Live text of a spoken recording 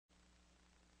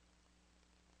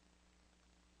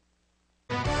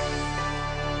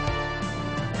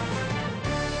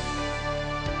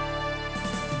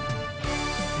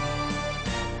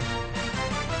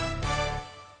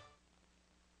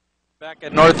Back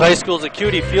at North High School's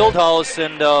Acuity Fieldhouse,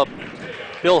 and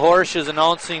Bill Horsch is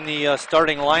announcing the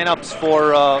starting lineups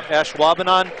for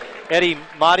Ashwaubenon. Eddie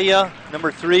Madia,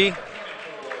 number 3.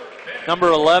 Number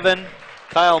 11,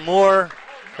 Kyle Moore.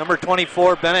 Number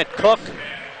 24, Bennett Cook.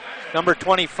 Number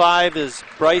 25 is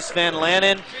Bryce Van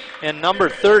Lannen. And number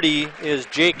 30 is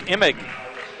Jake Immig.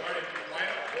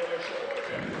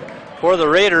 For the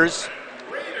Raiders,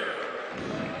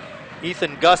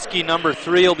 Ethan Gusky, number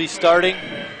 3, will be starting.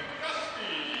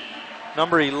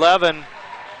 Number 11,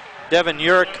 Devin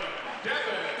Yerk.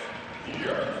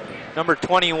 Number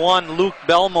 21, Luke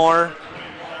Belmore.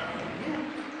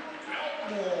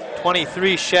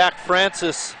 23, Shaq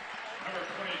Francis.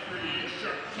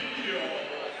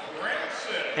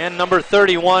 And number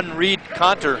 31, Reed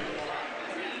Conter.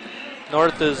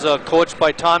 North is coached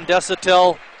by Tom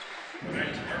Desatel.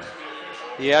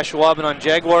 The Ashwaubenon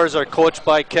Jaguars are coached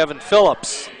by Kevin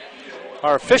Phillips.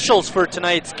 Our officials for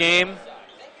tonight's game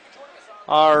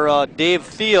are Dave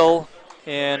Thiel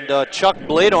and Chuck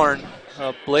Bladorn.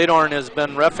 Bladorn has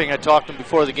been reffing. I talked to him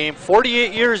before the game.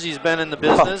 48 years he's been in the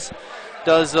business.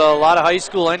 Does a lot of high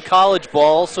school and college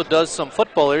ball. Also does some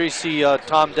football there. You see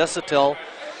Tom Desatel.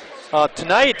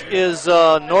 Tonight is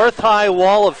North High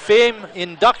Wall of Fame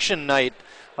induction night.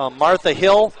 Martha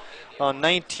Hill,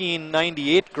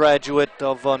 1998 graduate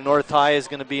of North High, is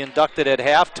going to be inducted at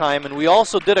halftime. And we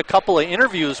also did a couple of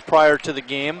interviews prior to the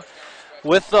game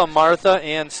with Martha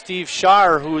and Steve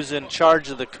Scharr, who's in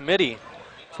charge of the committee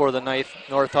for the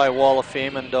North High Wall of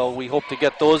Fame, and we hope to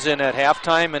get those in at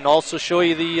halftime and also show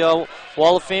you the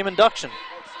Wall of Fame induction.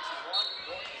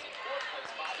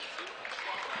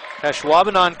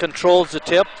 Ashwaubenon controls the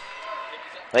tip.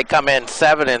 They come in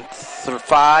 7-5,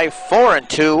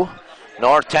 4-2.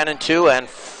 North 10-2 and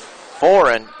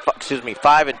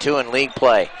 5-2 in league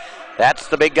play. That's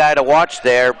the big guy to watch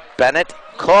there, Bennett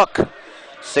Cook.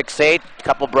 6'8",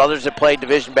 couple brothers that played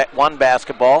Division I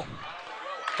basketball.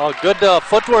 Good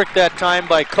footwork that time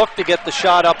by Cook to get the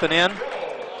shot up and in.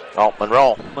 Oh,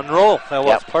 Monroe, that was,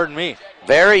 yep. Pardon me.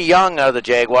 Very young are the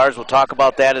Jaguars. We'll talk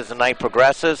about that as the night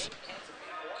progresses.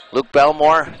 Luke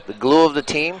Belmore, the glue of the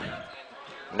team.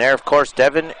 And there, of course,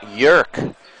 Devin Yerk.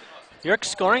 Yerk's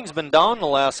scoring's been down the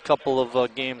last couple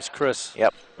of games, Chris.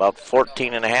 Yep, about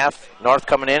 14.5. North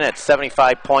coming in at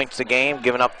 75 points a game,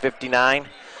 giving up 59.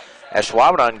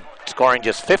 Ashwaubenon scoring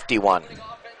just 51.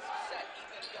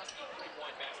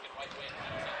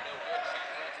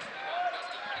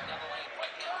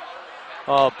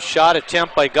 Shot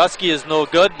attempt by Gusky is no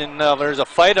good, and there's a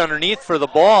fight underneath for the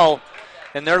ball,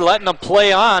 and they're letting them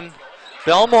play on.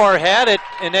 Belmore had it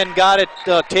and then got it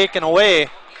taken away,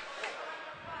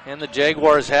 and the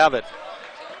Jaguars have it.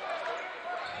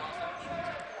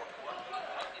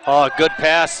 Good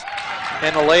pass,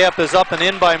 and the layup is up and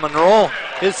in by Monroe,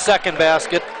 his second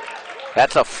basket.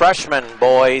 That's a freshman,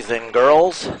 boys and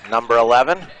girls, number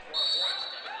 11.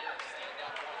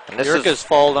 And this Yerk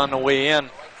fouled on the way in.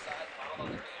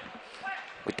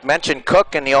 We mentioned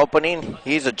Cook in the opening.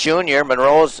 He's a junior.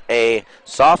 Monroe's a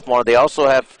sophomore. They also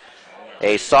have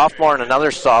a sophomore and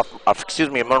another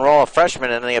Monroe a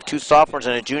freshman, and they have 2 sophomores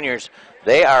and 2 juniors.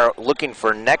 They are looking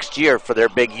for next year for their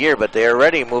big year, but they're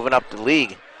already moving up the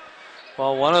league.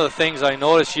 Well, one of the things I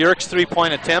noticed, Yerk's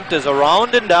three-point attempt is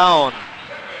around and down.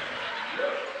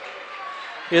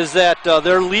 Is that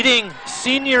their leading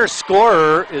senior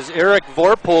scorer is Eric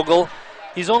Vorpogel.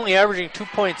 He's only averaging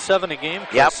 2.7 a game,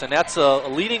 Chris, yep. And that's a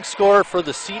leading scorer for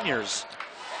the seniors.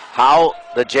 How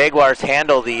the Jaguars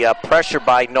handle the pressure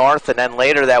by North, and then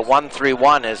later that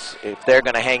 1-3-1 is if they're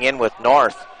going to hang in with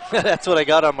North. That's what I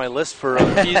got on my list for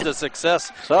keys to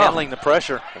success, handling the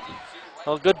pressure.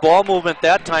 Well, good ball movement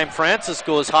that time. Francis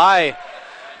goes high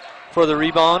for the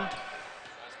rebound.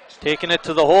 Taking it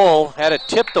to the hole, had it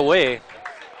tipped away.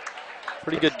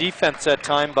 Pretty good defense that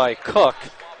time by Cook.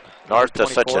 North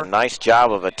does such a nice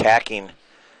job of attacking,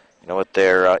 with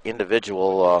their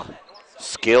individual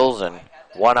skills and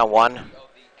one-on-one.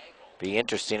 Be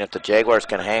interesting if the Jaguars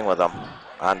can hang with them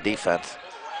on defense.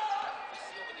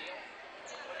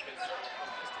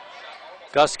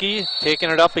 Gusky taking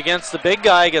it up against the big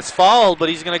guy, gets fouled, but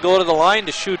he's going to go to the line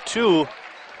to shoot 2.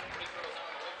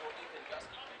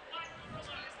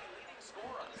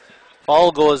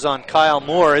 Foul goes on Kyle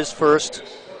Moore, his first.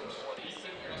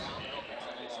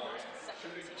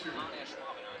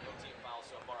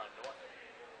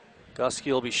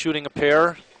 Gusky will be shooting a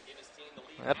pair.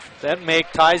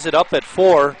 That ties it up at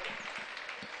 4.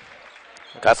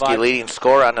 Gusky leading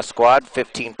scorer on the squad,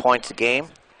 15 points a game.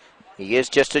 He is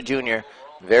just a junior.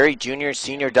 Very junior,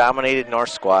 senior dominated North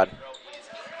squad.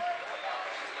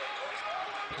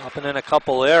 Popping in a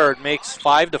couple there, it makes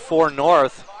 5-4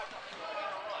 North.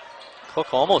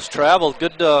 Cook almost traveled.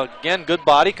 Good, again, good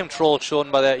body control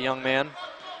shown by that young man.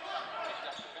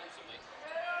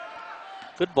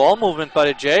 Good ball movement by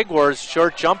the Jaguars.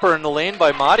 Short jumper in the lane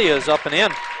by Madia is up and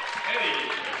in.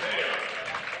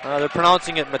 They're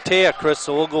pronouncing it Matea, Chris,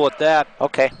 so we'll go with that.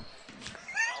 Okay.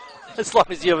 As long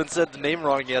as you haven't said the name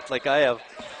wrong yet, like I have.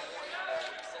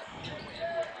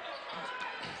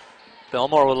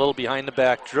 Belmore with a little behind the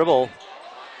back dribble.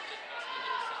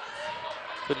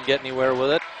 Couldn't get anywhere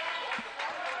with it.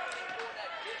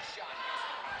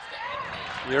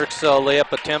 Yerk's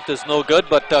layup attempt is no good,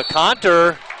 but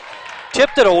Conter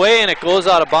tipped it away and it goes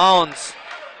out of bounds.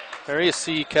 There you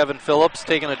see Kevin Phillips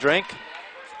taking a drink.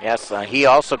 Yes, he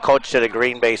also coached at a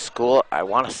Green Bay school. I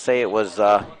want to say it was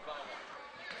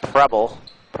Preble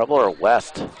or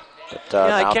West. But,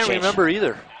 yeah, I can't remember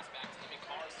either.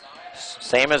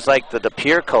 Same as like the De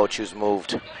Pere coach who's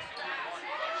moved.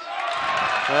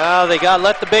 Well, they got to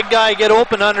let the big guy get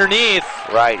open underneath.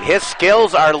 Right. His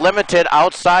skills are limited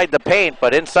outside the paint,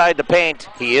 but inside the paint,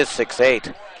 he is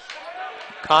 6'8".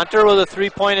 Conter with a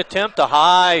three-point attempt. A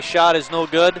high shot is no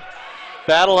good.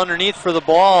 Battle underneath for the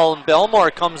ball, and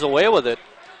Belmore comes away with it.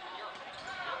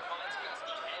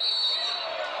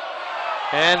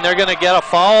 And they're going to get a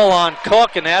foul on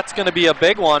Cook, and that's going to be a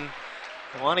big one.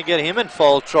 They want to get him in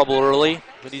foul trouble early,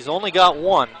 but he's only got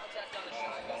one.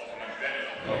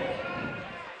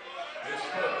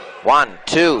 1,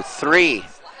 2, 3.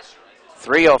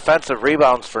 3 offensive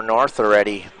rebounds for North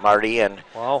already, Marty. And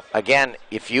wow. Again,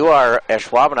 if you are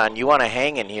Ashwaubenon, you want to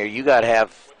hang in here. You got to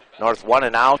have North 1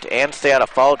 and out and stay out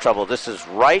of foul trouble. This is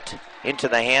right into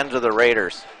the hands of the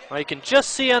Raiders. Well, you can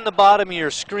just see on the bottom of your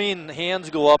screen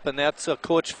hands go up, and that's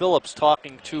Coach Phillips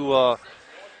talking to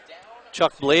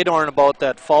Chuck Bladorn about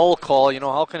that foul call. You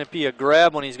know, how can it be a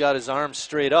grab when he's got his arms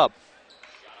straight up?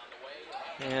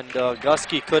 And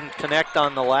Gusky couldn't connect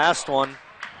on the last one.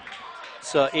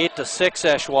 It's 8-6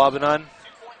 Ashwaubenon.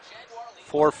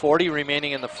 4:40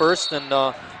 remaining in the first, and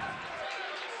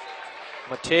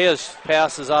Matea's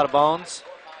pass is out of bounds.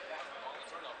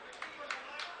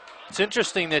 It's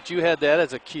interesting that you had that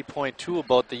as a key point too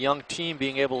about the young team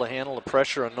being able to handle the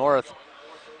pressure of North.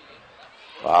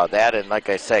 That, and like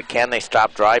I said, can they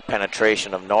stop drive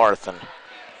penetration of North? And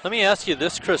let me ask you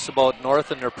this, Chris, about North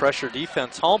and their pressure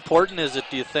defense. How important is it,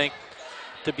 do you think,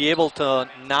 to be able to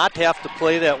not have to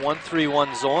play that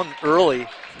 1-3-1 zone early,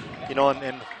 you know,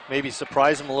 and maybe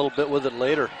surprise them a little bit with it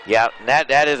later? Yeah,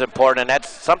 that is important, and that's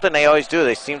something they always do.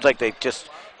 It seems like they just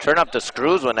turn up the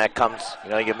screws when that comes. You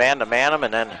know, you man-to-man them,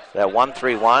 and then that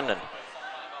 1-3-1, and,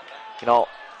 you know,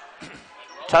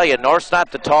 tell you, North's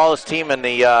not the tallest team in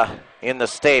the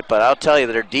state, but I'll tell you,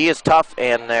 their D is tough,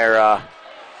 and their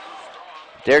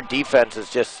defense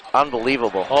is just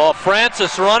unbelievable. Oh,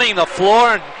 Francis running the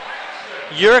floor, and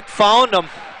Yerk found him.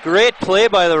 Great play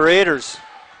by the Raiders.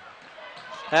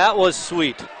 That was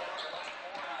sweet.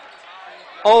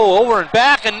 Oh, over and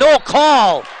back, and no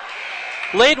call.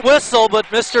 Late whistle, but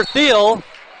Mr. Thiel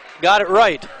got it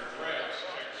right.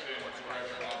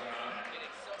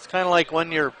 It's kind of like when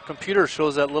your computer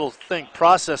shows that little thing,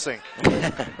 processing.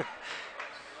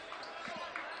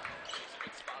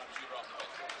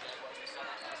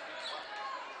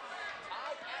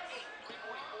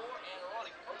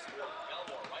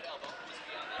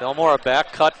 Belmore, a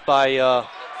back cut by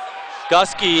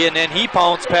Gusky, and then he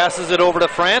passes it over to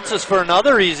Francis for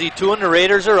another easy two, and the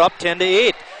Raiders are up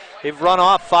 10-8. They've run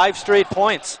off 5 straight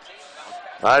points.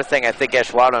 Another thing I think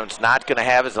Ashwaubenon's not going to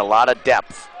have is a lot of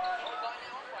depth.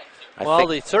 Well,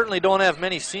 they certainly don't have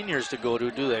many seniors to go to,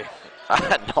 do they?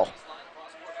 No.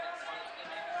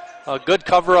 A good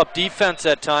cover-up defense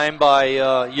at time by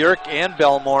Yerk and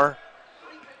Belmore.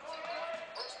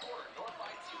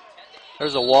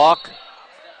 There's a walk.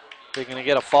 They're going to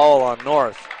get a foul on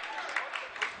North.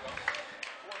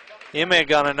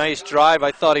 Imig on a nice drive.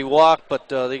 I thought he walked, but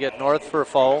they get North for a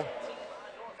foul.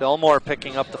 Belmore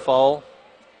picking up the foul.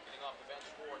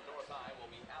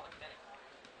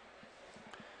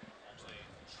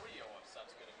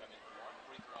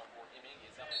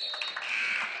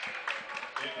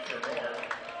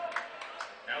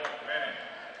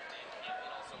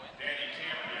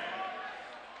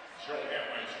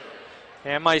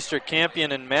 Hammeister,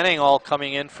 Campion, and Menning all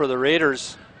coming in for the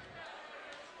Raiders.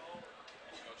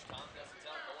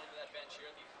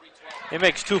 He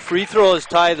makes 2 free throws,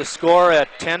 tie the score at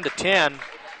 10-10,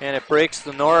 and it breaks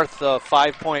the North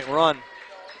 5-point run.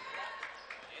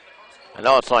 I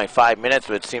know it's only 5 minutes,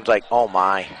 but it seems like, oh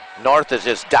my. North is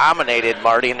just dominated,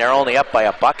 Marty, and they're only up by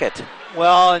a bucket.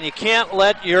 Well, and you can't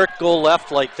let Yerk go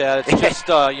left like that. It's just,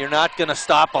 you're not going to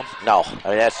stop them. No, I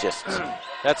mean, that's just...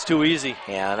 That's too easy.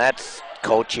 Yeah, and that's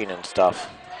coaching and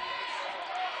stuff.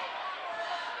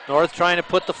 North trying to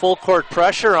put the full court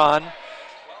pressure on,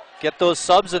 get those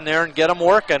subs in there and get them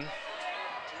working.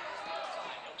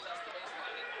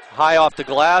 High off the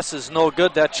glass is no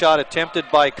good. That shot attempted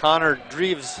by Connor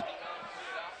Dreves.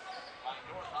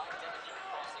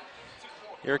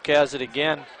 Yerk has it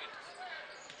again.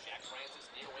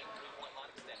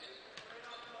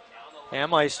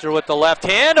 Hammeister with the left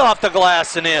hand off the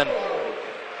glass and in.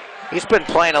 He's been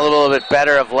playing a little bit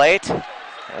better of late.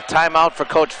 A timeout for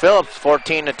Coach Phillips,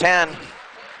 14-10.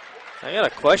 I got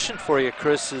a question for you,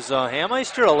 Chris. Is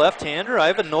Hammeister a left-hander? I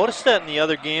haven't noticed that in the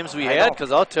other games we had,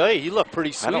 because I'll tell you, he looked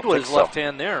pretty sweet with his left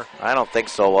hand there. I don't think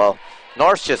so. Well,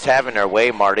 North's just having their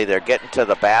way, Marty. They're getting to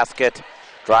the basket,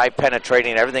 drive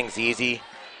penetrating, everything's easy.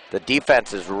 The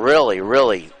defense is really,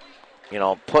 really,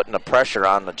 putting the pressure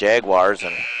on the Jaguars.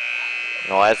 And,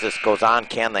 as this goes on,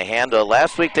 can they handle it?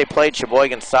 Last week they played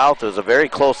Sheboygan South. It was a very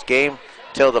close game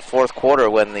till the fourth quarter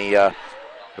when the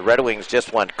Red Wings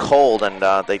just went cold, and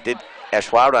they did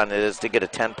Ashwaubenon on it is to get a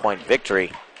 10-point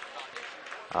victory.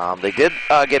 They did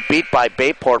get beat by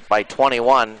Bayport by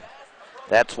 21.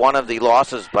 That's one of the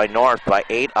losses by North by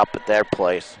 8 up at their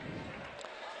place.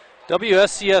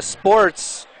 WSCS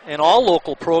Sports and all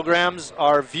local programs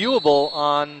are viewable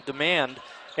on demand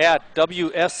at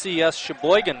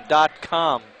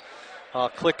WSCSSheboygan.com.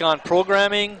 Click on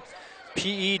programming,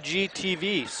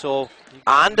 PEGTV. So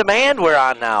on demand we're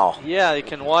on now. Yeah, you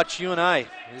can watch you and I.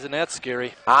 Isn't that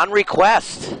scary? On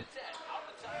request.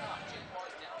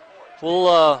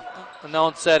 We'll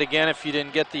announce that again if you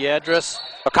didn't get the address.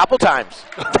 A couple times.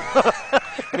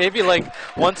 Maybe like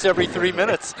once every 3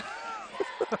 minutes.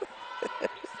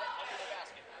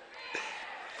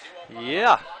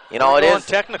 Yeah. It is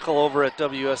technical over at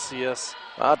WSCS.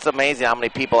 Well, it's amazing how many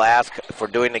people ask for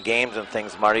doing the games and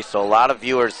things, Marty. So a lot of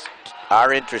viewers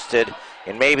are interested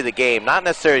in maybe the game. Not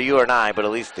necessarily you and I, but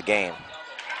at least the game.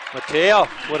 Mateo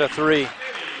with a 3.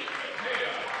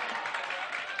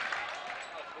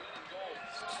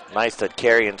 Nice that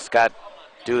Carrie and Scott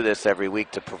do this every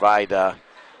week to provide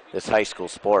this high school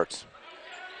sports.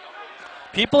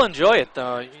 People enjoy it.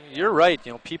 You're right.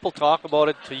 People talk about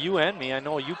it to you and me. I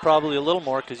know you probably a little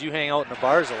more because you hang out in the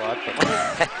bars a lot.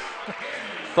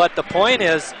 But the point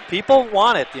is, people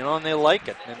want it, and they like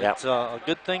it. And It's a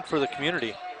good thing for the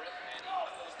community.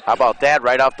 How about that?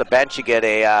 Right off the bench, you get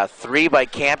a 3 by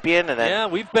Campion. And then yeah,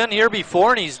 we've been here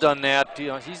before, and he's done that.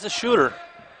 He's a shooter.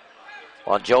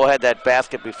 Well, Joe had that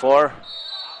basket before.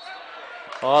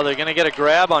 Oh, they're going to get a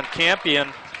grab on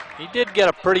Campion. He did get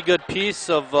a pretty good piece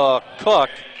of Cook.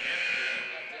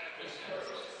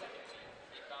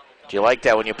 Do you like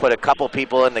that when you put a couple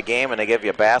people in the game and they give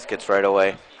you baskets right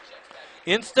away?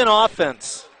 Instant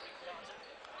offense.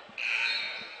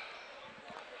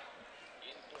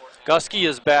 Gusky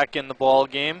is back in the ball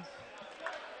game.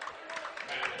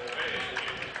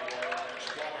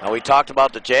 Now we talked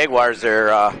about the Jaguars.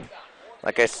 They're,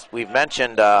 we've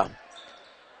mentioned,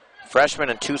 freshmen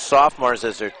and 2 sophomores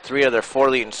as their 3 of their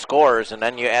 4 leading scorers, and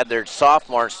then you add their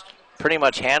sophomores. Pretty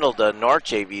much handled the North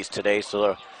JVs today,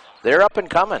 so they're up and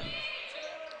coming.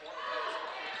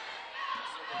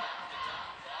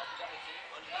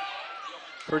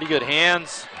 Pretty good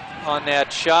hands on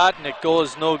that shot, and it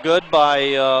goes no good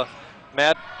by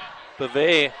Matt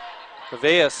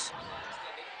Beveas.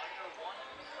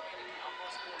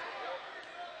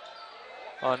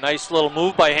 A nice little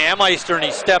move by Hammeister, and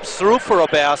he steps through for a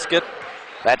basket.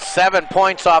 That's 7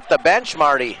 points off the bench,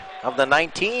 Marty, of the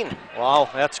 19. Wow,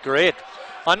 that's great.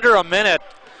 Under a minute,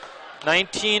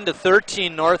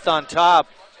 19-13 North on top.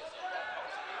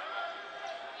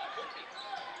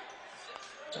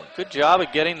 Good job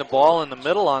of getting the ball in the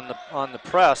middle on the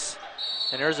press.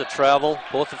 And there's a travel.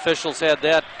 Both officials had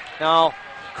that. Now,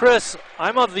 Chris,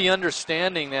 I'm of the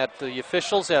understanding that the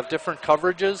officials have different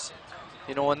coverages.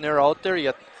 When they're out there,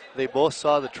 yet they both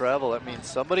saw the travel. That means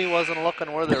somebody wasn't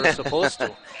looking where they were supposed to.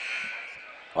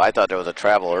 Well, I thought there was a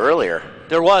travel earlier.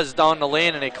 There was down the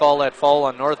lane, and they called that foul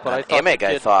on North. But I thought Emig,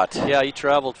 I thought. Yeah, he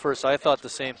traveled first. I thought the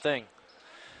same thing.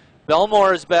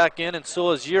 Belmore is back in, and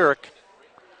so is Yerk.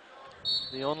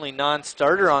 The only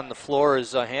non-starter on the floor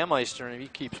is Hammeister, and if he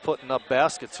keeps putting up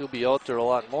baskets, he'll be out there a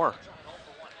lot more.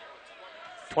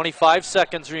 25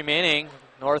 seconds remaining.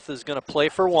 North is going to play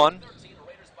for 1.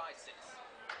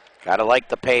 Gotta like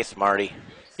the pace, Marty.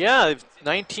 Yeah,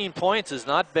 19 points is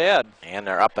not bad. And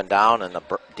they're up and down, and the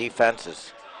defense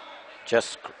is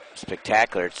just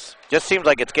spectacular. It just seems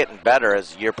like it's getting better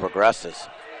as the year progresses.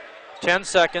 10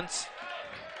 seconds.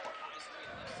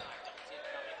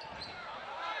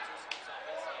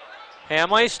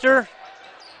 Hammeister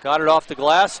got it off the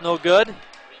glass, no good.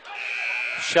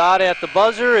 shot at the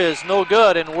buzzer is no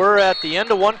good, and we're at the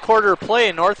end of one quarter play.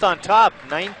 North on top,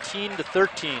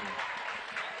 19-13.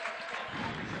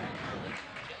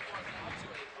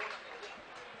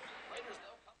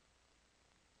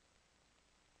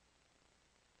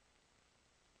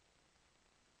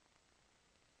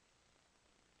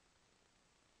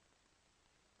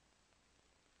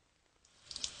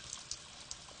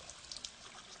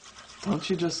 Don't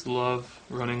you just love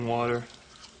running water?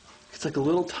 It's like a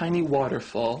little tiny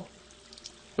waterfall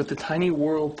with a tiny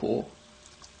whirlpool.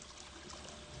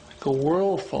 Like a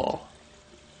whirlfall.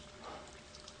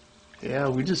 Yeah,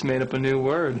 we just made up a new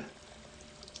word.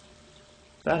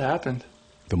 That happened.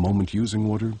 The moment using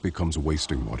water becomes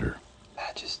wasting water.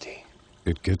 Majesty.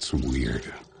 It gets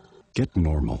weird. Get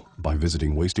normal by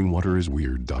visiting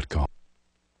wastingwaterisweird.com.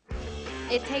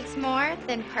 It takes more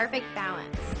than perfect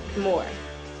balance. More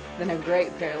than a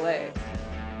great pair of legs.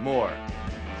 More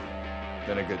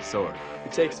than a good sword.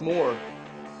 It takes more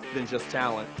than just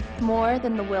talent. More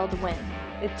than the will to win.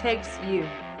 It takes you.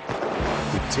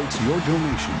 It takes your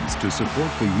donations to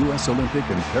support the U.S. Olympic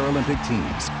and Paralympic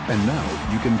teams. And now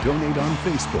you can donate on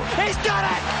Facebook. He's done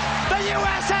it! The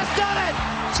U.S. has done it!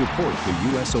 Support the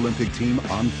U.S. Olympic team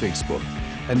on Facebook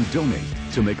and donate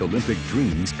to make Olympic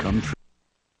dreams come true.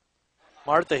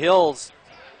 Martha Hills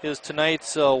is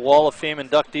tonight's Wall of Fame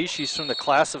inductee. She's from the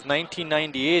class of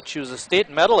 1998. She was a state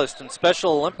medalist in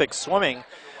Special Olympics swimming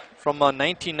from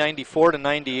 1994 to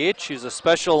 98. She's a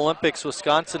Special Olympics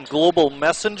Wisconsin Global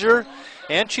Messenger,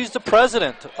 and she's the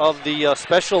president of the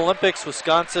Special Olympics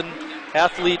Wisconsin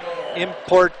Athlete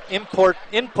Input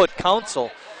Council.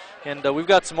 And we've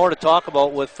got some more to talk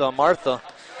about with Martha.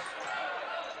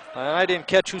 I didn't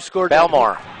catch who scored.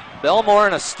 Belmore. Belmore,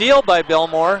 and a steal by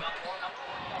Belmore.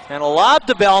 And a lob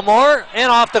to Belmore,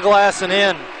 and off the glass and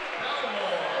in.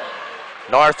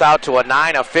 North out to a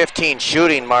 9 of 15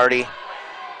 shooting, Marty.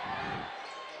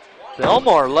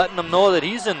 Belmore letting them know that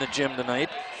he's in the gym tonight.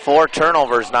 4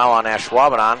 turnovers now on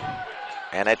Ashwaubenon,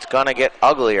 and it's going to get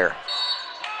uglier.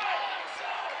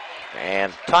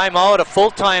 And timeout, a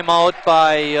full timeout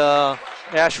by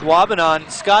Ashwaubenon.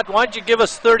 Scott, why don't you give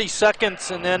us 30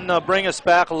 seconds and then bring us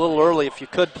back a little early if you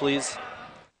could, please.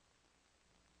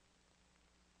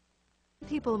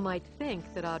 People might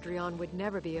think that Adrian would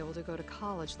never be able to go to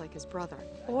college like his brother,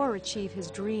 or achieve his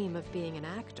dream of being an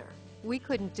actor. We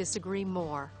couldn't disagree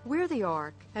more. We're the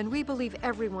ARC, and we believe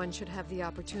everyone should have the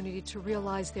opportunity to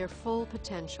realize their full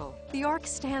potential. The ARC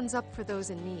stands up for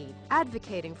those in need,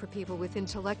 advocating for people with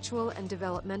intellectual and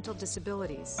developmental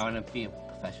disabilities. I want to be a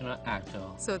professional actor.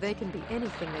 So they can be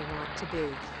anything they want to be.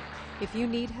 If you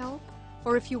need help,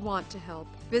 or if you want to help,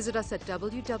 visit us at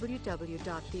www.thearc.org.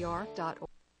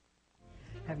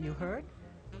 Have you heard?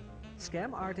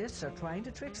 Scam artists are trying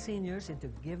to trick seniors into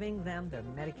giving them their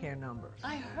Medicare numbers.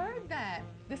 I heard that.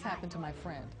 This happened to my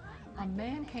friend. A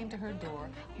man came to her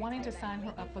door wanting to sign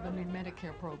her up for the new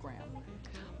Medicare program.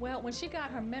 Well, when she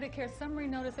got her Medicare summary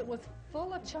notice, it was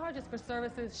full of charges for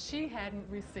services she hadn't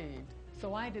received.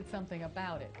 So I did something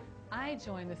about it. I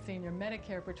joined the Senior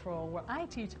Medicare Patrol, where I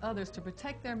teach others to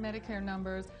protect their Medicare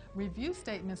numbers, review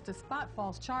statements to spot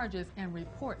false charges, and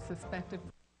report suspected.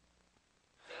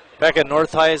 Back at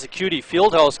North High is a Cutie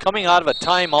Fieldhouse coming out of a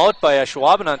timeout by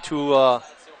Ashwaubenon to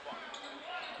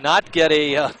not get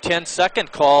a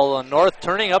 10-second call. North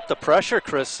turning up the pressure,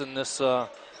 Chris, in this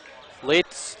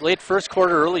late first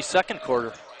quarter, early second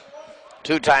quarter.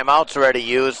 2 timeouts already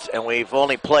used, and we've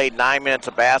only played 9 minutes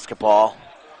of basketball.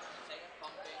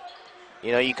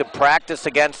 You know, you could practice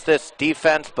against this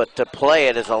defense, but to play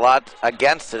it is a lot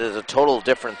against it is a total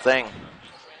different thing.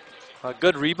 A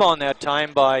good rebound that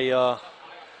time by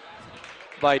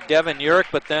Devin Urick,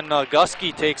 but then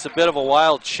Gusky takes a bit of a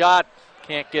wild shot,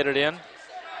 can't get it in.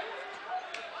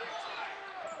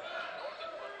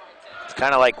 It's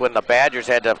kind of like when the Badgers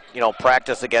had to,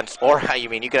 practice against, or you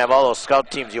mean, you can have all those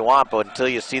scout teams you want, but until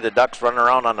you see the Ducks running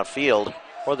around on the field.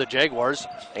 Or the Jaguars.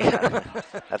 Yeah,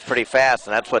 that's pretty fast,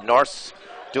 and that's what North's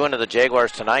doing to the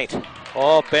Jaguars tonight.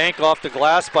 Oh, bank off the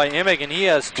glass by Emig, and he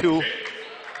has 2.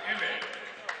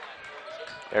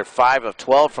 They're 5 of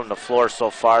 12 from the floor so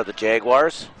far, the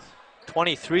Jaguars.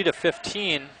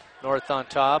 23-15, North on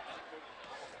top.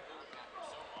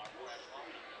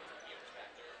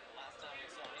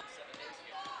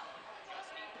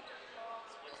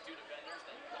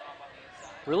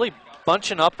 Really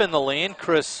bunching up in the lane,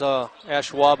 Chris,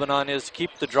 Ashwaubenon is to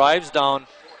keep the drives down.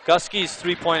 Gusky's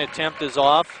three-point attempt is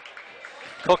off.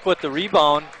 Cook with the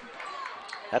rebound.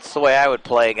 That's the way I would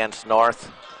play against North.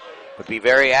 Would be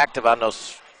very active on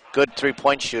those good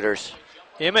three-point shooters.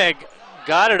 Emig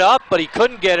got it up, but he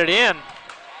couldn't get it in.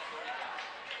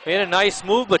 Made a nice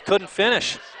move, but couldn't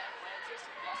finish.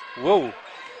 Whoa.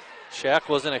 Shaq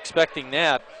wasn't expecting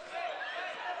that.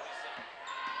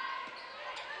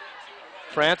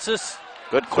 Francis.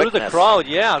 Good quickness. Through the crowd,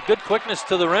 yeah. Good quickness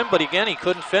to the rim, but again, he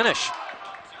couldn't finish.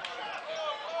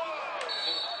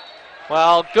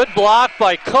 Well, good block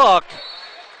by Cook,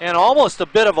 and almost a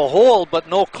bit of a hold, but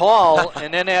no call,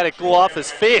 and then had it go off his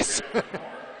face.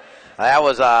 That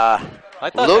was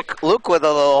Luke with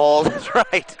a little hold. That's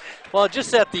right. Well,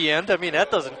 just at the end. I mean,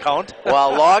 that doesn't count.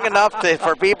 Well, long enough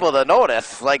for people to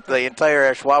notice, like the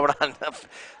entire Ashwaubenon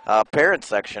parent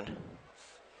section.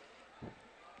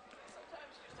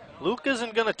 Luke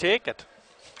isn't going to take it.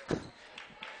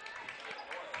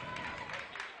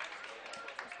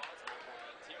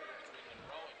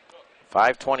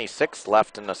 .526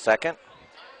 left in the second.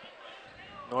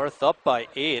 North up by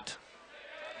 8.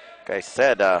 Like I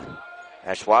said,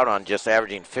 Ashwaubenon just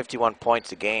averaging 51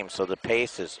 points a game, so the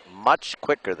pace is much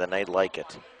quicker than they'd like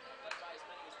it.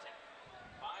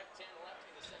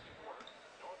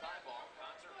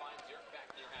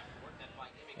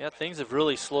 Yeah, things have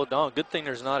really slowed down. Good thing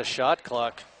there's not a shot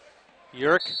clock.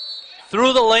 Yerk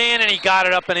through the lane, and he got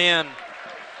it up and in.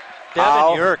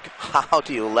 Devin Yerk. How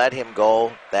do you let him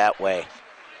go that way?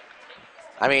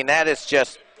 I mean, that is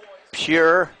just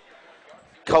pure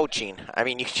coaching. I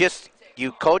mean,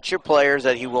 you coach your players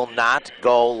that he will not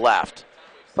go left,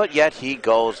 but yet he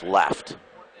goes left.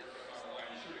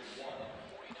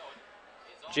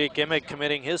 Jake Emig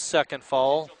committing his second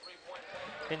foul.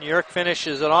 And Yerk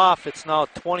finishes it off. It's now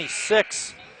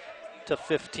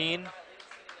 26-15.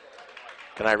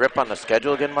 Can I rip on the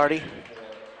schedule again, Marty?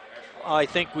 I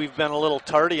think we've been a little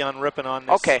tardy on ripping on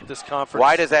this conference.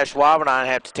 Why does Ashwaubenon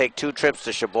have to take 2 trips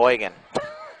to Sheboygan?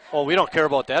 Oh, we don't care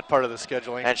about that part of the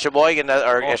scheduling. And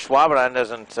Ashwaubenon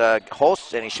doesn't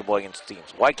host any Sheboygan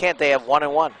teams. Why can't they have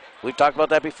 1-1? We've talked about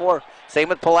that before. Same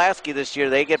with Pulaski this year.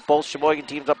 They get both Sheboygan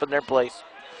teams up in their place.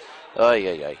 Ay,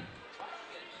 ay, ay.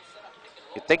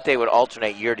 You'd think they would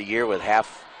alternate year to year with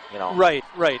half, you know. Right.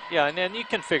 Yeah, and then you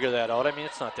can figure that out. I mean,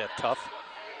 it's not that tough.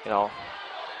 You know,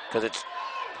 because it's...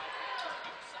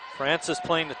 Francis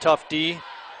playing the tough D.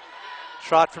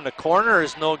 Shot from the corner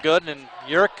is no good, and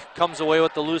Yerk comes away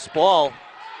with the loose ball.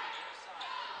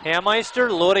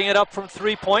 Hammeister loading it up from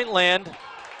three-point land.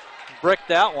 Bricked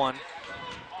that one.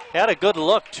 Had a good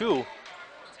look, too.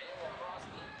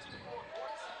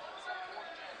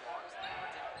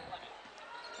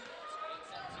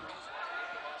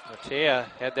 Matea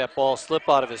had that ball slip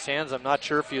out of his hands. I'm not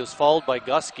sure if he was fouled by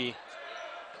Gusky.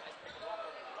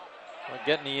 Well,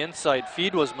 getting the inside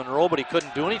feed was Monroe, but he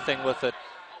couldn't do anything with it.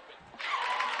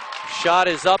 Shot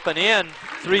is up and in.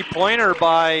 Three-pointer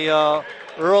by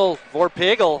Earl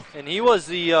Vorpagel, and he was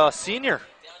the senior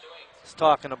he's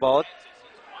talking about.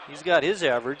 He's got his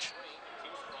average.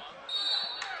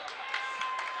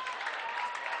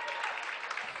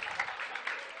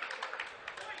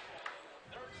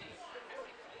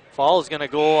 Foul is going to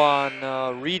go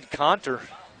on Reed Conter.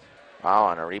 Wow,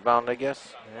 on a rebound, I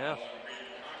guess. Yeah.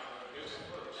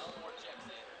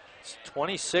 It's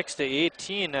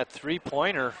 26-18, that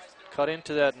three-pointer cut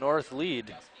into that north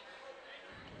lead.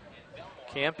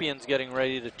 Campion's getting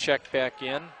ready to check back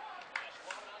in.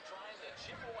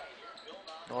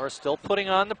 Norris still putting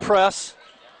on the press.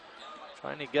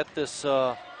 Trying to get this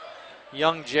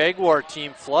young Jaguar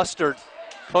team flustered.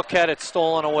 Cook had it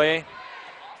stolen away.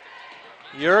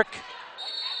 Yerk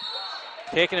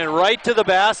taking it right to the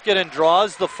basket and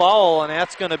draws the foul, and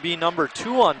that's going to be number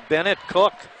 2 on Bennett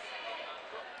Cook.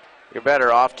 You're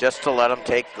better off just to let him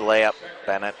take the layup,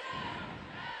 Bennett.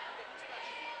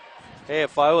 Hey,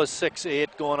 if I was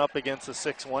 6'8" going up against a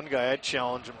 6'1" guy, I'd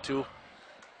challenge him too.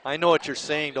 I know what you're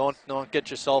saying. Don't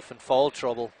get yourself in foul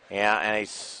trouble. Yeah, and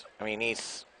he's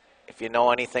if you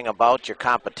know anything about your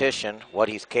competition, what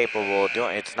he's capable of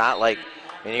doing, it's not like,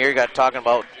 and you're talking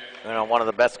about, one of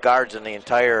the best guards in the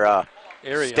entire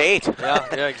area. State.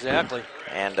 Yeah, exactly.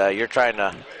 And you're trying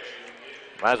to,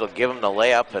 might as well give him the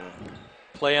layup and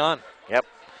play on. Yep.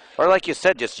 Or like you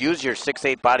said, just use your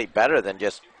 6'8" body better than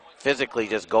just physically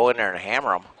just go in there and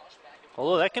hammer him.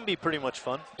 Although that can be pretty much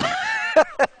fun.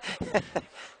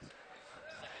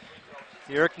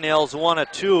 Yerk nails 1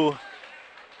 of 2.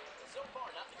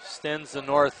 Extends the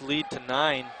north lead to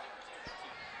 9.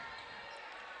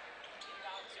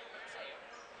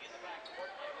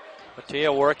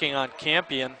 Matea working on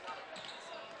Campion.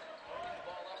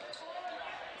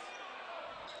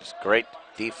 Just great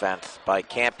defense by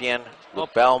Campion,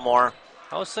 Luke Belmore.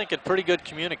 I was thinking pretty good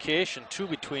communication, too,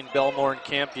 between Belmore and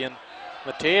Campion.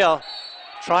 Matea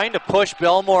trying to push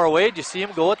Belmore away. Did you see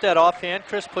him go with that offhand,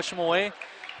 Chris, push him away?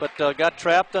 But got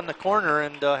trapped on the corner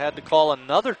and had to call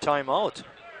another timeout.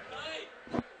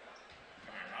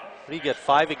 do you get,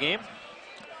 5 a game?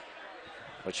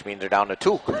 Which means they're down to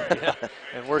 2. Yeah,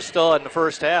 and we're still in the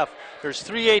first half. There's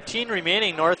 3:18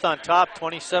 remaining, North on top,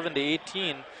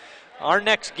 27-18. Our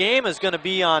next game is going to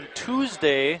be on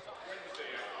Tuesday,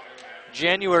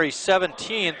 January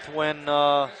 17th, when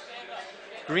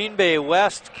Green Bay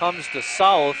West comes to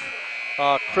South.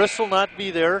 Chris will not be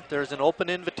there. There's an open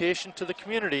invitation to the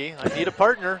community. I need a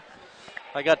partner.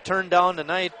 I got turned down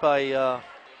tonight by a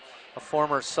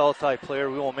former South High player.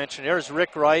 We won't mention. There's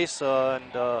Rick Rice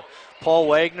and Paul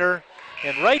Wagner.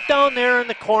 And right down there in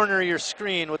the corner of your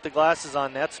screen with the glasses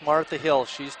on, that's Martha Hill.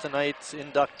 She's tonight's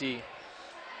inductee.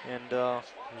 And it was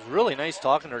really nice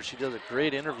talking to her. She does a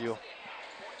great interview.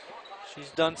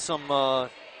 She's done some,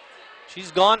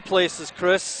 she's gone places,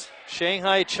 Chris.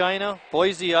 Shanghai, China,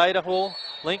 Boise, Idaho,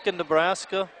 Lincoln,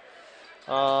 Nebraska.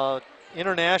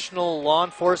 International Law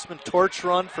Enforcement Torch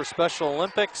Run for Special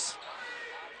Olympics.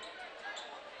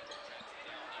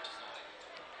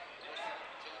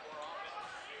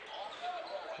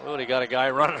 Really got a guy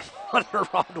running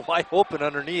around wide open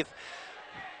underneath.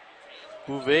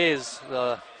 Bouvet's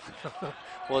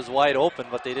was wide open,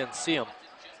 but they didn't see him.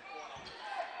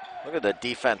 Look at the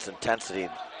defense intensity.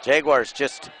 Jaguars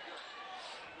just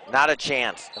not a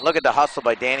chance. And look at the hustle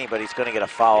by Danny, but he's going to get a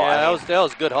foul. Yeah, that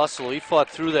was good hustle. He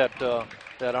fought through that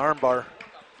arm bar.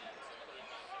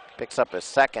 Picks up his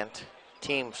second,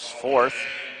 team's 4th.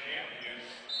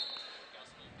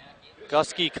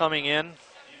 Gusky coming in.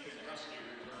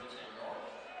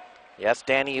 Yes,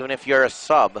 Danny, even if you're a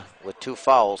sub with 2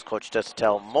 fouls, Coach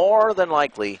Destel more than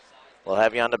likely will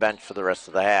have you on the bench for the rest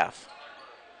of the half.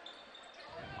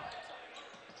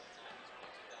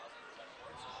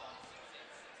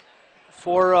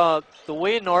 For the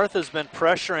way North has been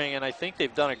pressuring, and I think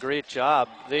they've done a great job,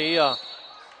 they,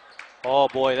 oh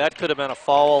boy, that could have been a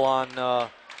foul on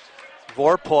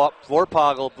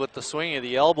Vorpagel with the swing of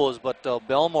the elbows, but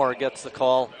Belmore gets the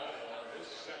call.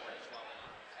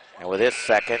 And with his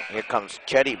second, here comes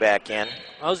Chetty back in.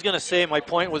 I was going to say, my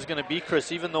point was going to be,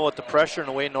 Chris, even though with the pressure and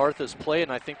the way North has played,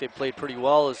 and I think they played pretty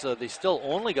well, is they still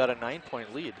only got a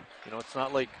 9-point lead. You know, it's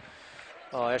not like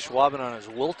Ashwaubenon is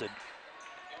wilted.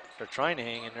 They're trying to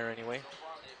hang in there anyway.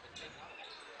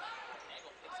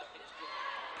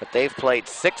 But they've played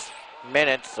 6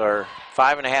 minutes or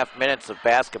 5.5 minutes of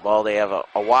basketball. They have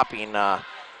a whopping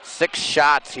 6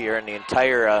 shots here in the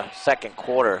entire second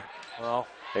quarter. Well,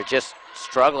 they're just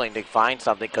struggling to find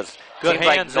something because good seems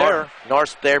hands like there.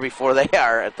 North's there before they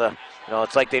are at the. You know,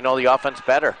 it's like they know the offense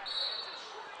better.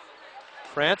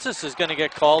 Francis is going to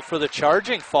get called for the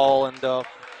charging foul, and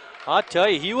I'll tell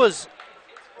you, he was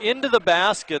into the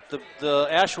basket. The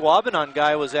Ashwaubenon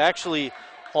guy was actually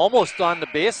almost on the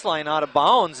baseline out of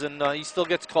bounds, and he still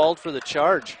gets called for the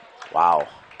charge. Wow.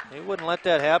 They wouldn't let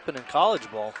that happen in college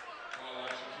ball.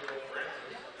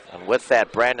 And with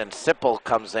that, Brandon Sipple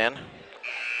comes in,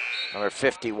 number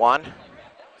 51.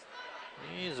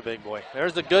 He's a big boy.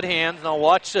 There's the good hands. Now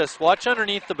watch this. Watch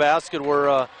underneath the basket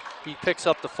where he picks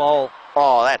up the foul.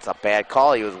 Oh, that's a bad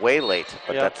call. He was way late,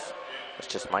 but Yep. that's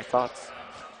just my thoughts.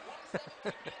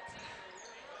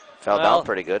 Fell down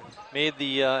pretty good. Made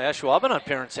the Ashwaubenon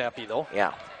parents happy, though.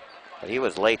 Yeah, but he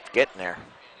was late getting there.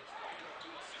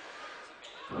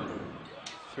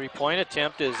 3-point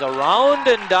attempt is around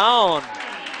and down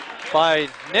by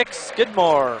Nick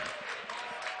Skidmore.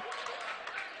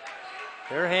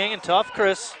 They're hanging tough,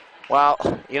 Chris. Well,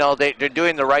 you know, they're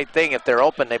doing the right thing. If they're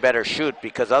open, they better shoot,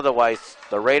 because otherwise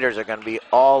the Raiders are going to be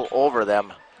all over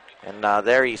them. And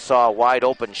there he saw a wide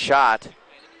open shot.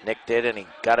 Nick did, and he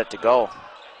got it to go.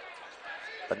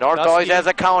 But North always has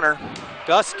a counter.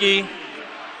 Gusky,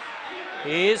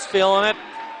 he's feeling it.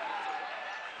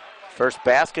 First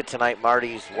basket tonight,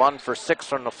 Marty's 1 for 6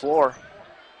 from the floor.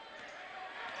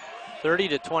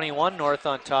 30-21, North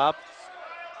on top.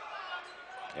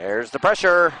 There's the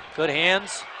pressure. Good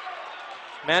hands.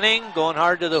 Menning going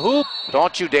hard to the hoop.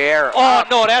 Don't you dare. Oh,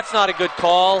 no, that's not a good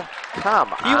call.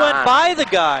 Come on. He went by the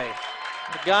guy.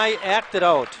 The guy acted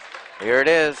out. Here it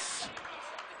is.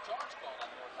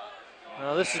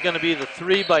 Now this is going to be the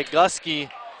 3 by Gusky,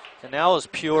 and that was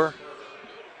pure.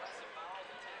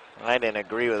 I didn't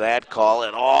agree with that call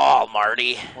at all,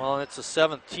 Marty. Well, it's a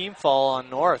 7th team foul on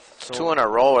North. It's 2 in a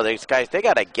row where these guys, they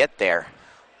got to get there.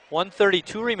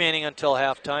 1:32 remaining until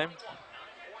halftime.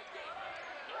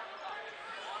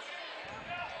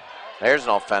 There's an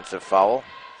offensive foul.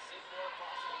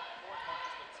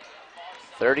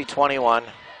 30-21.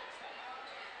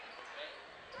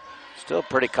 Still a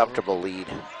pretty comfortable lead.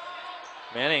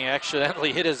 Manning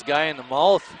accidentally hit his guy in the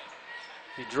mouth.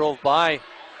 He drove by.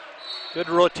 Good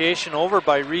rotation over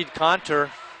by Reed Conter.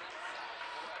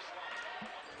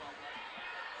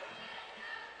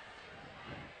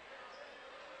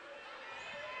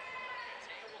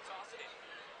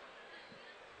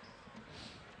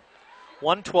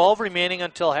 1:12 remaining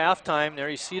until halftime. There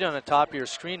you see it on the top of your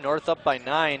screen. North up by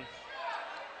 9.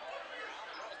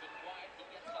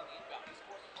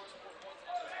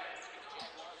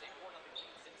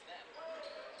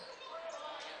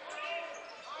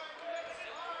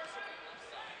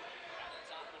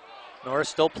 North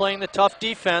still playing the tough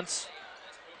defense.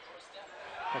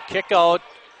 A kick out.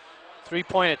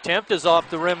 3-point attempt is off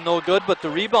the rim, no good, but the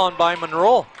rebound by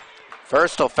Monroe.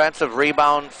 First offensive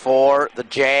rebound for the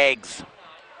Jags.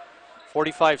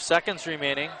 45 seconds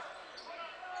remaining.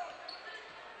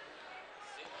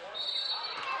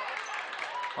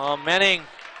 Menning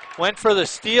went for the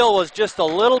steal, was just a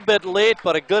little bit late,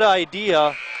 but a good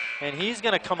idea. And he's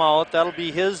going to come out. That'll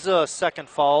be his second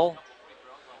foul.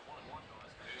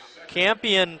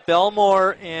 Campion,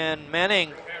 Belmore, and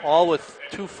Menning all with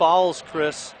 2 fouls,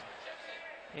 Chris.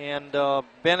 And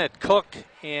Bennett Cook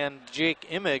and Jake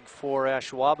Immig for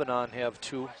Ashwaubenon have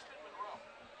 2.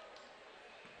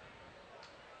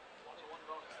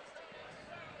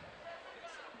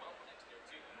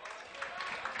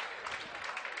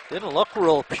 Didn't look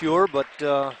real pure, but,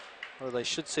 or they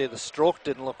should say the stroke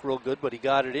didn't look real good, but he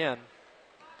got it in.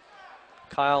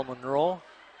 Kyle Monroe.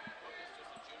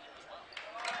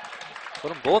 Put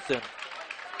them both in.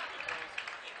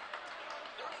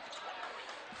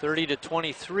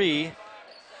 30-23.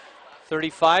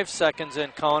 35 seconds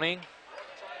and counting.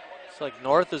 Looks like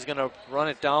North is going to run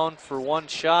it down for one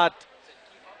shot.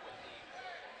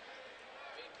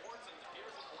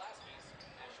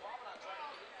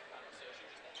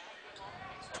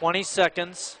 $20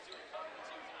 seconds.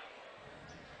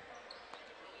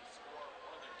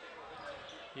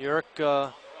 Yerk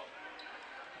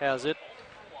has it.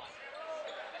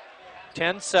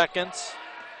 10 seconds.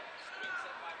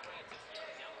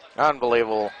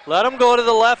 Unbelievable. Let him go to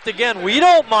the left again. We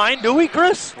don't mind, do we,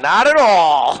 Chris? Not at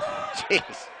all.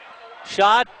 Jeez.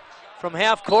 Shot from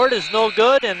half court is no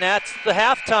good, and that's the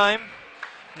halftime.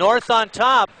 North on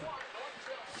top,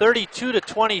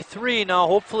 32-23. Now,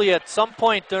 hopefully at some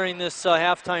point during this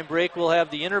halftime break, we'll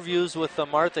have the interviews with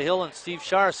Martha Hill and Steve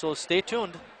Scharr, so stay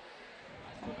tuned.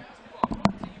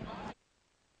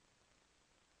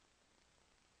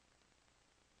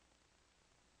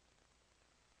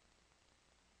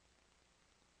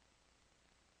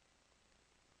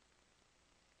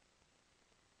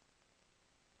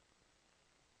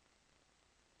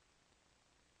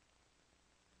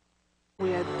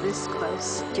 We are this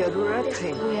close. We are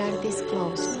this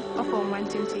close.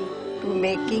 To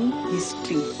making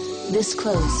history. This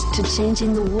close to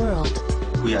changing the world.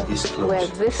 We are this close. We are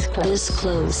this close.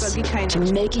 This close to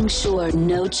making sure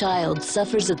no child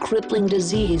suffers a crippling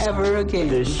disease ever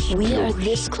again. We are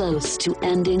this close to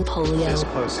ending polio. This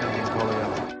close to ending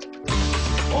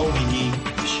polio. All we need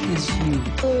is you.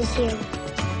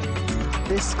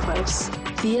 This close.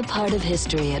 Be a part of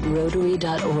history at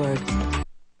Rotary.org.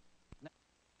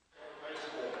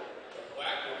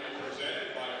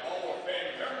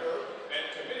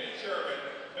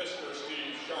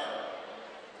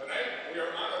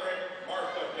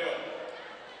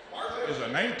 Is a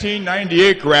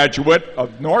 1998 graduate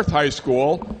of North High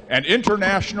School and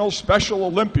international Special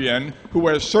Olympian who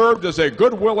has served as a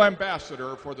goodwill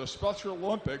ambassador for the Special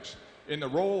Olympics in the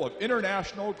role of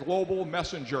International Global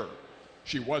Messenger.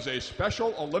 She was a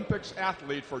Special Olympics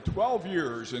athlete for 12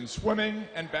 years in swimming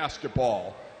and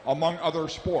basketball, among other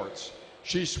sports.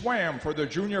 She swam for the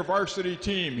junior varsity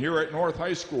team here at North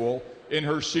High School in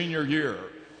her senior year.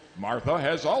 Martha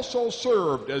has also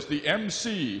served as the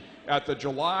MC at the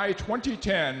July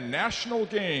 2010 National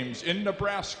Games in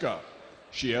Nebraska.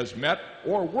 She has met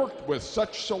or worked with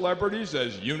such celebrities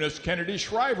as Eunice Kennedy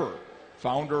Shriver,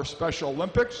 founder of Special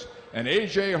Olympics, and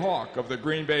A.J. Hawk of the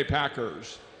Green Bay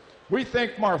Packers. We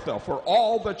thank Martha for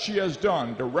all that she has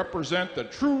done to represent the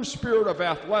true spirit of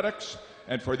athletics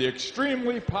and for the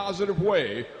extremely positive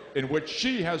way in which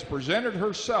she has presented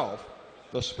herself,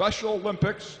 the Special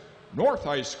Olympics, North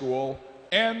High School,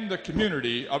 and the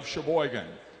community of Sheboygan.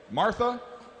 Martha,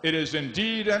 it is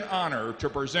indeed an honor to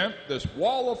present this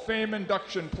Wall of Fame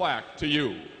induction plaque to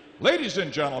you. Ladies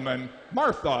and gentlemen,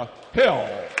 Martha Hill.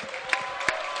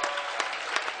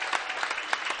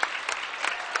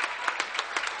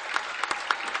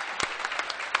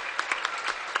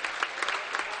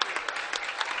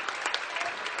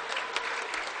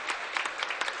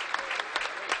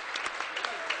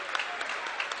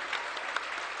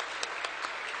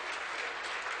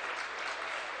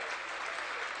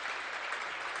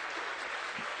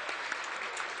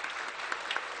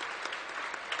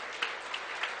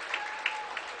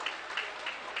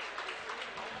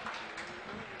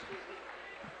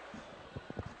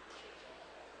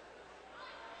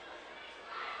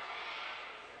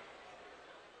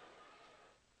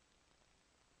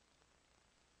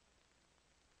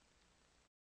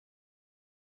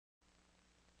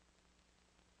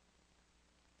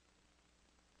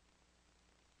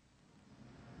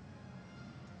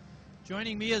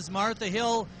 Joining me is Martha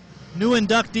Hill, new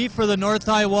inductee for the North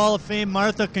High Wall of Fame.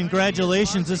 Martha,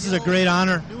 congratulations. This is a great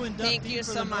honor. Thank you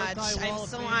so much. I'm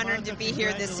so honored to be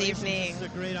here this evening. This is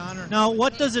a great honor. Now,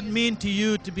 what does it mean to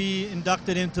you to be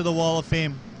inducted into the Wall of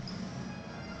Fame?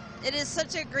 It is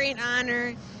such a great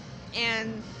honor,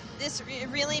 and it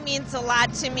really means a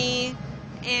lot to me,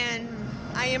 and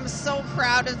I am so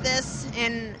proud of this,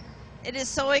 and it is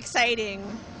so exciting.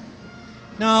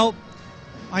 Now,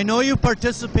 I know you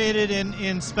participated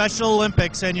in Special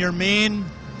Olympics, and your main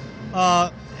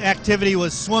activity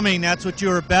was swimming. That's what you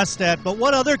were best at. But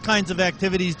what other kinds of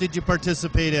activities did you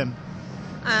participate in?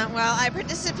 Well, I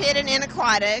participated in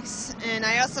aquatics, and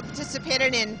I also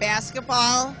participated in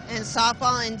basketball and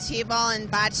softball and t-ball and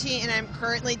bocce, and I'm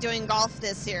currently doing golf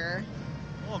this year.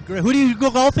 Oh, great. Who do you go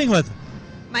golfing with?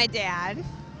 My dad.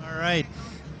 All right.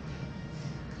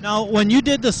 Now, when you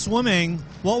did the swimming,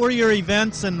 what were your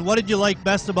events, and what did you like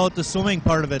best about the swimming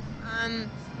part of it?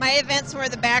 My events were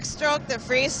the backstroke, the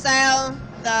freestyle,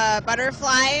 the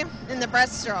butterfly, and the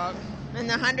breaststroke, and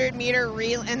the 100-meter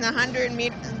reel, and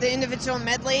the individual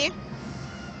medley.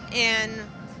 And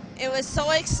it was so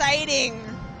exciting,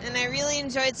 and I really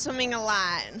enjoyed swimming a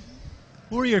lot.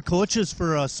 Who were your coaches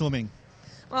for swimming?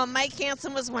 Well, Mike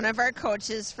Hansen was one of our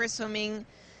coaches for swimming,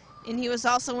 and he was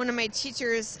also one of my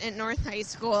teachers at North High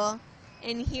School,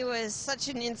 and he was such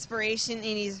an inspiration, and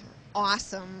he's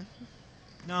awesome.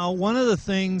 Now, one of the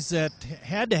things that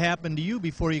had to happen to you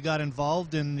before you got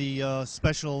involved in the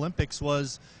Special Olympics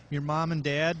was your mom and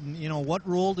dad. And, you know, what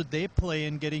role did they play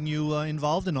in getting you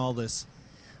involved in all this?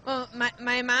 Well,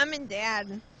 my mom and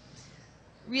dad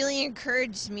really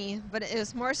encouraged me, but it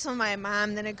was more so my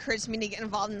mom that encouraged me to get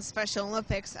involved in Special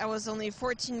Olympics. I was only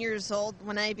 14 years old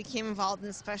when I became involved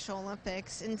in Special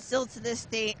Olympics, and still to this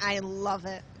day, I love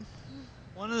it.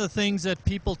 One of the things that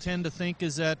people tend to think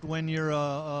is that when you're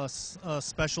a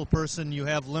special person, you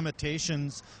have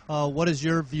limitations. What is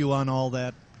your view on all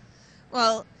that?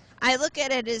 Well, I look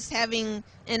at it as having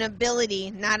an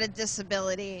ability, not a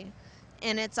disability.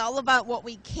 And it's all about what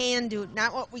we can do,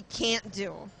 not what we can't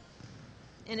do.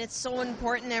 And it's so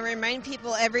important. I remind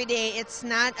people every day, it's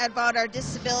not about our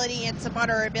disability, it's about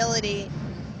our ability.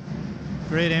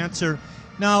 Great answer.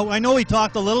 Now, I know we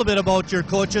talked a little bit about your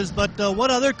coaches, but what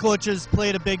other coaches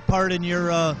played a big part in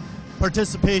your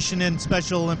participation in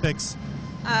Special Olympics?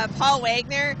 Paul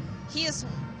Wagner, he is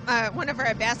one of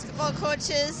our basketball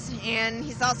coaches, and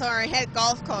he's also our head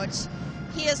golf coach.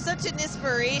 He is such an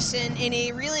inspiration, and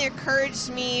he really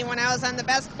encouraged me when I was on the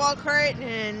basketball court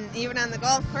and even on the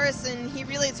golf course, and he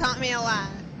really taught me a lot.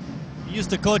 You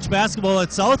used to coach basketball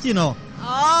at South, you know.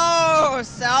 Oh,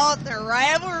 South, the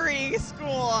rivalry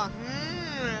school.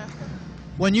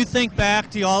 When you think back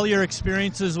to all your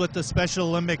experiences with the Special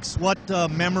Olympics, what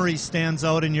memory stands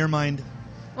out in your mind?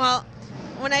 Well,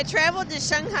 when I traveled to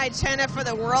Shanghai, China for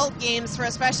the World Games for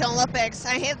Special Olympics,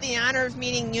 I had the honor of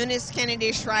meeting Eunice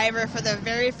Kennedy Shriver for the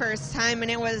very first time, and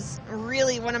it was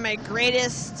really one of my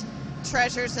greatest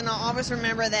treasures, and I'll always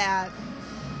remember that.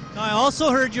 Now, I also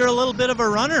heard you're a little bit of a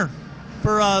runner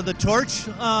for the torch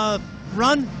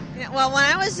run. Well, when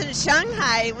I was in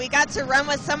Shanghai, we got to run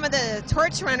with some of the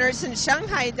torch runners in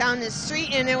Shanghai down the street,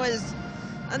 and it was,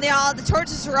 the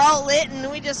torches were all lit, and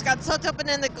we just got swept up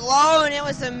in the glow, and it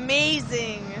was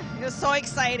amazing. It was so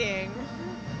exciting.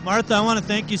 Martha, I want to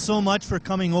thank you so much for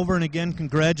coming over, and again,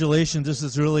 congratulations. This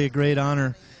is really a great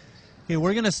honor. Okay,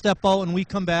 we're going to step out. When we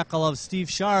come back, I'll have Steve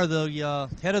Scharr, the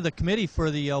head of the committee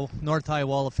for the North High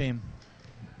Wall of Fame.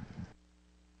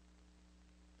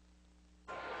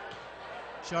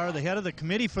 Scharr, the head of the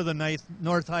committee for the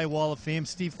North High Wall of Fame.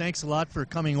 Steve, thanks a lot for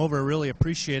coming over. I really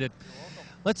appreciate it.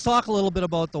 Let's talk a little bit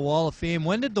about the Wall of Fame.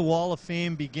 When did the Wall of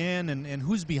Fame begin, and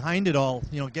who's behind it all,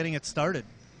 getting it started?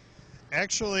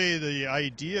 Actually, the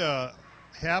idea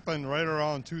happened right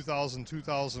around 2000,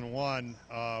 2001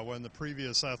 when the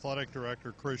previous athletic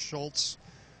director, Chris Schultz,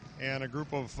 and a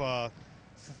group of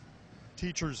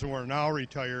teachers who are now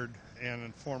retired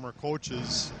and former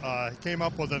coaches came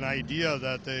up with an idea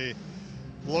that they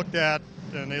looked at,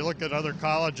 and they looked at other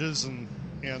colleges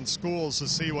and schools to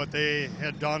see what they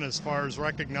had done as far as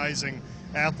recognizing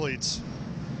athletes.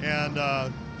 And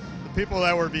the people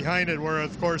that were behind it were,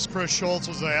 of course, Chris Schultz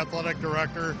was the athletic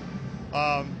director,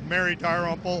 Mary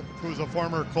Dalrymple, who's a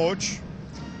former coach,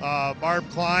 Barb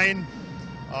Klein,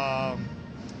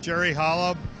 Jerry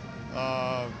Hollub,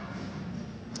 I'm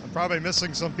probably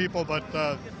missing some people, but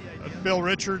Bill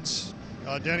Richards,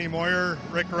 Denny Moyer,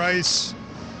 Rick Rice.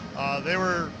 They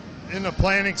were in the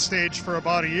planning stage for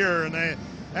about a year, and they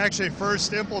actually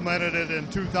first implemented it in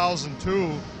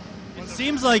 2002. It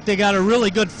seems like they got a really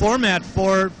good format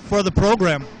for the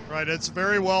program. Right, it's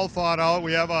very well thought out.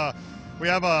 We have we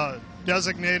have a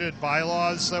designated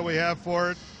bylaws that we have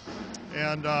for it,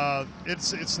 and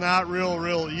it's not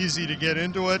real easy to get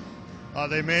into it.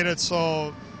 They made it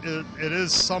so it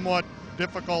is somewhat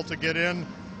difficult to get in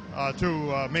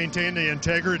to maintain the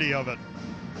integrity of it.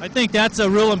 I think that's a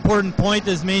real important point,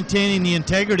 is maintaining the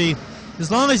integrity.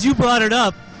 As long as you brought it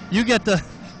up, you get to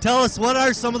tell us what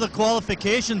are some of the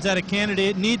qualifications that a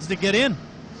candidate needs to get in.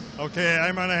 Okay,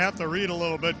 I'm going to have to read a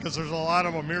little bit because there's a lot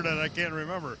of them here that I can't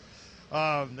remember.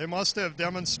 They must have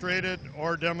demonstrated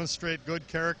or demonstrate good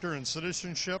character and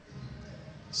citizenship.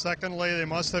 Secondly, they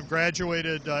must have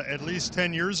graduated at least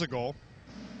 10 years ago.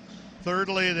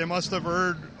 Thirdly, they must have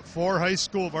earned 4 high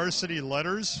school varsity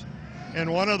letters,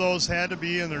 and one of those had to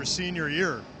be in their senior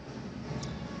year.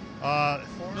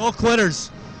 No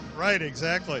quitters. Right,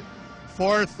 exactly.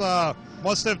 Fourth,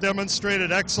 must have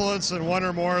demonstrated excellence in one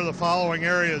or more of the following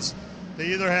areas. They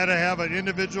either had to have an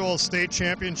individual state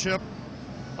championship,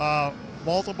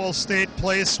 multiple state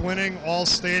place winning,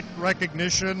 all-state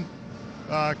recognition,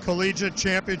 collegiate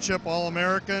championship,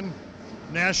 All-American,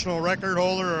 national record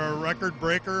holder or a record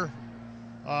breaker,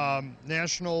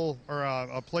 national or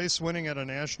a place winning at a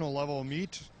national level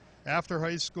meet after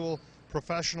high school,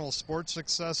 professional sports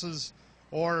successes,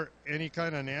 or any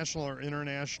kind of national or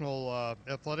international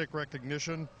athletic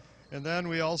recognition. And then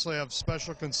we also have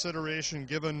special consideration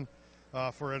given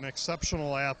for an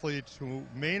exceptional athlete who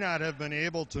may not have been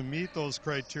able to meet those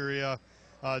criteria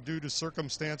due to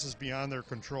circumstances beyond their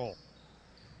control.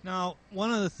 Now,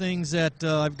 one of the things that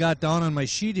I've got down on my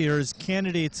sheet here is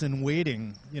candidates in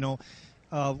waiting. You know,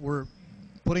 we're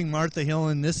putting Martha Hill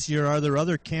in this year. Are there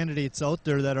other candidates out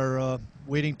there that are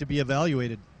waiting to be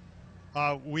evaluated?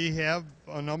 We have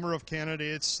a number of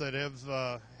candidates that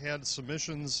have had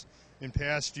submissions in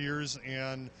past years,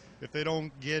 and if they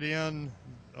don't get in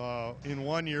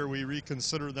 1 year, we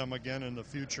reconsider them again in the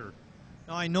future.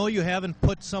 Now, I know you haven't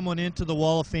put someone into the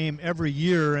Wall of Fame every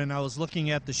year, and I was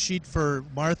looking at the sheet for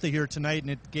Martha here tonight,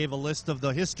 and it gave a list of the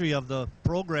history of the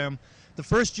program. The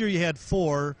first year you had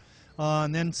 4,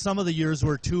 and then some of the years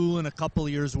were 2, and a couple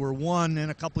of years were 1, and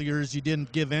a couple of years you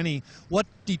didn't give any. What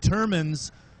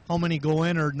determines how many go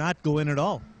in or not go in at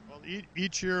all? Well,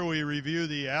 each year we review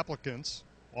the applicants,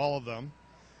 all of them,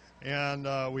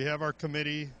 and we have our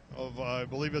committee of, I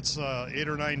believe it's 8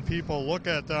 or 9 people, look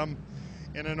at them.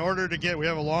 And in order to get, we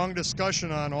have a long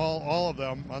discussion on all of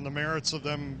them, on the merits of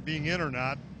them being in or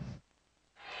not.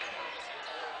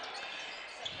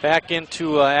 Back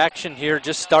into action here,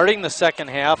 just starting the second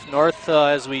half. North,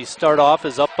 as we start off,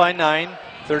 is up by 9,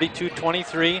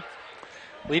 32-23.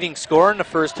 Leading scorer in the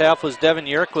first half was Devin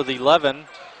Yerk with 11.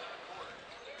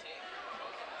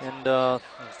 And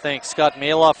thanks Scott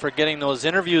Maloff for getting those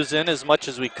interviews in as much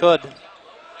as we could.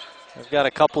 I've got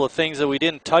a couple of things that we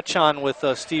didn't touch on with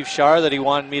Steve Scharr that he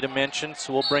wanted me to mention,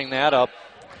 so we'll bring that up.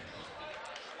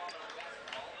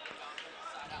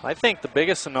 I think the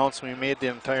biggest announcement we made the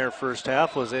entire first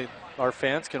half was that our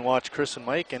fans can watch Chris and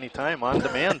Mike anytime on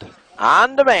demand.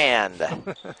 On demand.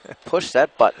 Push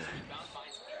that button.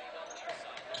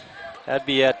 That'd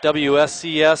be at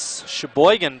WSCS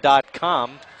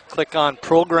Sheboygan.com. Click on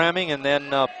programming and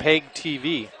then PEG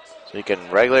TV. So you can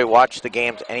regularly watch the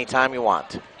games anytime you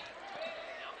want.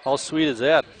 How sweet is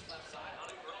that?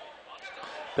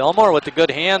 Belmore with the good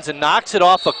hands and knocks it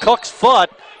off of Cook's foot.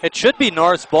 It should be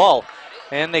North's ball,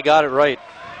 and they got it right.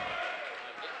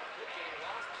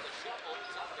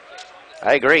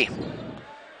 I agree.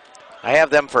 I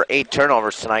have them for 8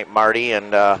 turnovers tonight, Marty,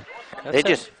 and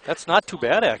that's not too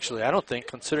bad, actually, I don't think,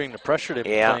 considering the pressure they've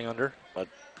been playing under. But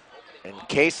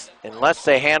unless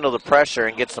they handle the pressure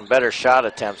and get some better shot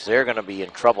attempts, they're going to be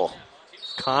in trouble.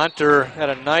 Conter had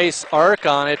a nice arc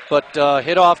on it, but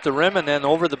hit off the rim and then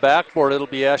over the backboard. It'll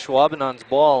be Ashwaubenon's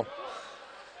ball.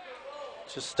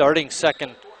 Just starting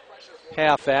second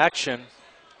half action.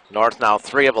 North now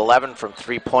 3 of 11 from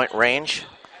three-point range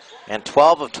and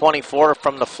 12 of 24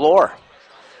 from the floor.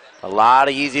 A lot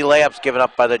of easy layups given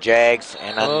up by the Jags,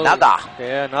 and another.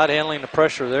 Yeah, not handling the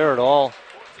pressure there at all.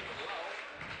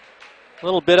 A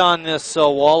little bit on this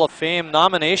Wall of Fame.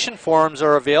 Nomination forms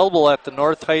are available at the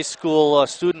North High School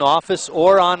student office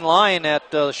or online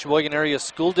at the Sheboygan Area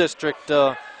School District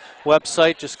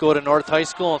website. Just go to North High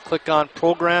School and click on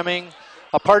programming,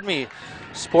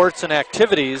 sports and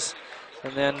activities,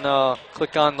 and then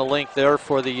click on the link there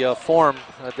for the form.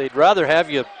 They'd rather have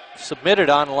you submit it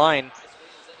online.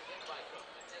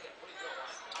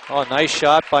 Oh, nice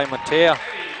shot by Matea.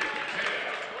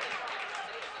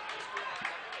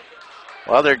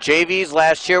 Well, their JVs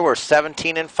last year were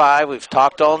 17-5. We've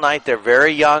talked all night. They're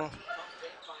very young.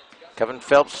 Kevin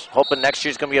Phillips hoping next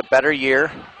year's going to be a better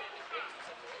year.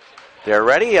 They're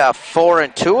already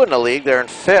 4-2 in the league. They're in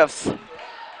 5th.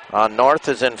 North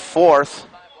is in 4th.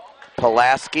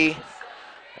 Pulaski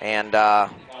and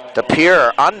De Pere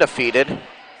are undefeated.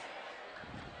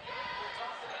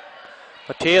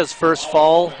 Matea's first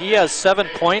foul. He has 7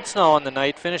 points now on the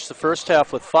night. Finished the first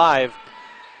half with 5.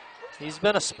 He's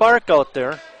been a spark out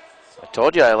there. I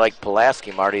told you I like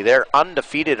Pulaski, Marty. They're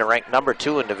undefeated and ranked number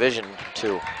 2 in Division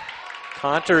 2.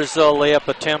 Conter's layup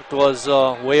attempt was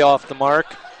way off the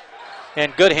mark.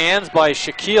 And good hands by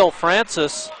Shaquille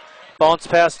Francis. Bounce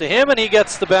pass to him, and he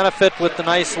gets the benefit with the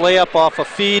nice layup off a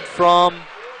feed from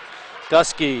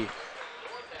Gusky.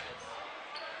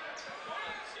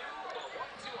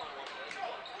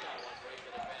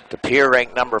 De Pere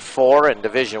ranked number 4 in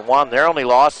Division 1. Their only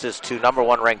loss is to number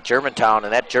 1 ranked Germantown,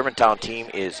 and that Germantown team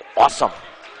is awesome.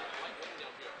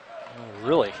 Oh,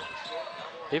 really?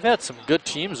 They've had some good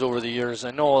teams over the years.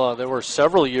 I know there were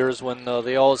several years when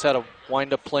they always had to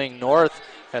wind up playing North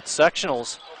at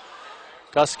sectionals.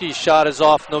 Gusky's shot is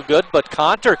off no good, but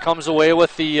Conter comes away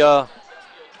with the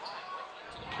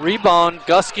rebound.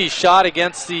 Gusky's shot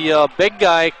against the big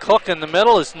guy, Cook, in the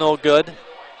middle is no good.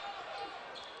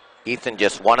 Ethan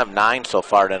just 1 of 9 so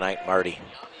far tonight, Marty.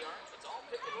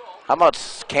 How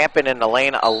about camping in the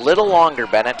lane a little longer,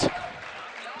 Bennett?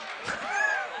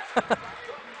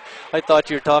 I thought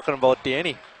you were talking about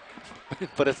Danny,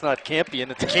 but it's not camping,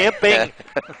 it's camping.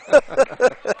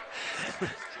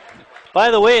 By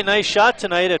the way, nice shot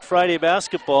tonight at Friday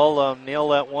basketball. Nail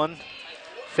that one.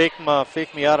 Fake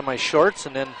me out of my shorts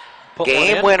and then put one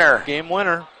in. Game winner. Game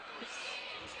winner.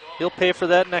 He'll pay for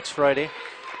that next Friday.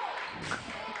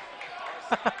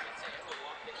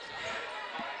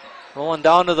 Rolling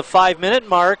down to the 5-minute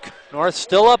mark. North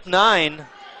still up 9.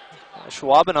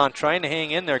 Schwabenon trying to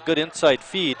hang in there. Good inside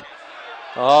feed.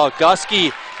 Oh,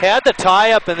 Gusky had the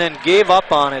tie up and then gave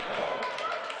up on it.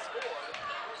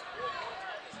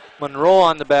 Monroe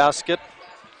on the basket.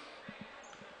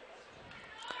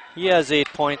 He has 8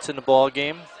 points in the ball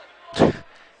game.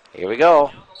 Here we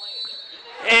go.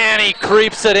 And he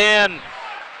creeps it in.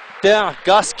 Devin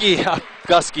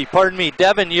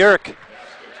Yerk.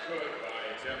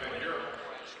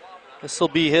 This will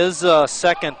be his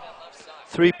second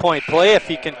 3-point play if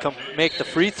he can make the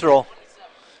free throw.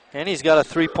 And he's got a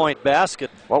 3-point basket.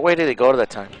 What way did he go to that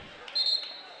time?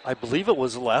 I believe it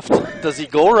was left. Does he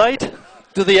go right?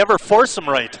 Do they ever force him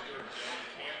right?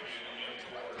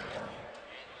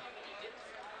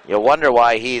 You wonder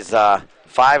why he's 5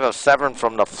 of 7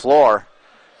 from the floor.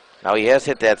 Now he has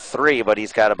hit that 3, but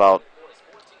he's got about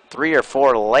 3 or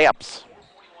 4 layups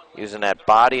using that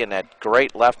body and that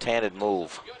great left-handed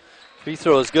move. Free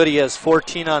throw is good. He has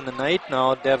 14 on the night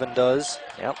now, Devin does.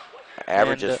 Yep.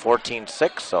 Average is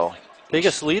 14-6, so.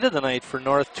 Biggest lead of the night for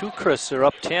North too, Chris. They're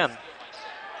up 10.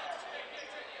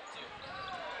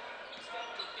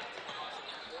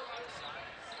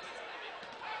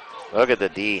 Look at the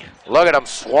D. Look at them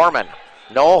swarming.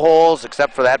 No holes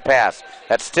except for that pass.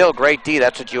 That's still great D.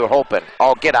 That's what you were hoping.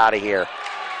 Oh, get out of here.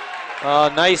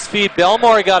 Nice feed.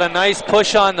 Belmore got a nice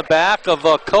push on the back of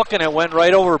Cook, and it went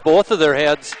right over both of their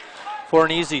heads for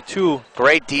an easy 2.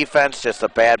 Great defense, just a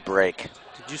bad break.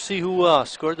 Did you see who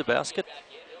scored the basket?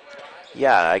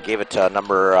 Yeah, I gave it to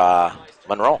number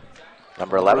Monroe,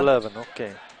 number 11. Number 11,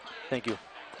 okay. Thank you.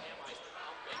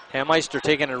 Hammeister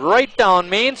taking it right down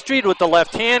Main Street with the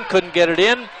left hand. Couldn't get it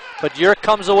in, but Yerk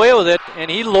comes away with it,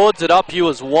 and he loads it up. He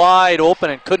was wide open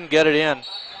and couldn't get it in.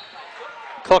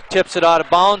 Cook tips it out of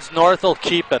bounds. North will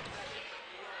keep it.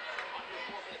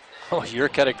 Oh,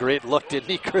 Yerk had a great look, didn't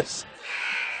he, Chris?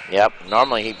 Yep,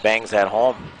 normally he bangs that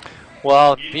home.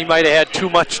 Well, he might have had too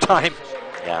much time.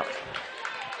 Yeah.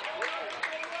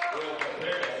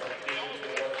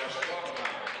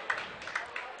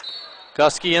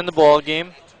 Gusky in the ball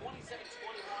game.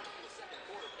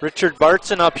 Richard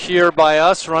Bartson up here by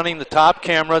us running the top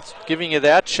camera. Giving you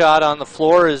that shot on the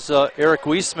floor is Eric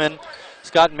Wiesman.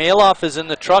 Scott Maloff is in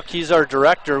the truck. He's our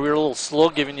director. We were a little slow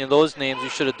giving you those names. We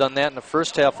should have done that in the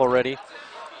first half already.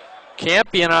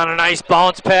 Campion on a nice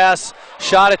bounce pass.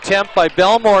 Shot attempt by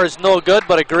Belmore is no good,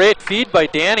 but a great feed by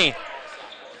Danny.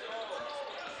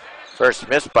 First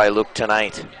miss by Luke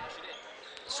tonight.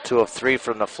 It's 2 of 3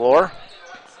 from the floor.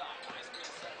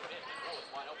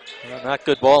 Well, not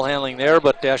good ball handling there,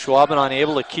 but Schwaben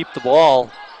unable to keep the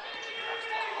ball.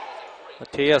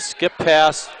 Matea skip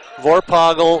pass.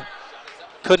 Vorpagel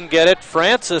couldn't get it.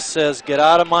 Francis says, get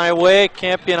out of my way.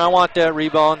 Campion, I want that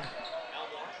rebound.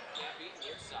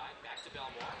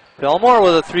 Belmore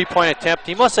with a 3-point attempt.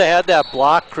 He must have had that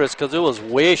block, Chris, because it was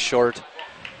way short.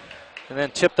 And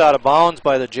then tipped out of bounds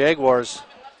by the Jaguars.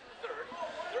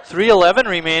 3:11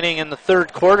 remaining in the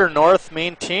third quarter. North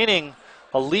maintaining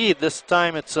a lead. This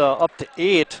time it's up to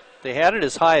 8. They had it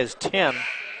as high as 10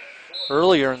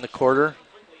 earlier in the quarter.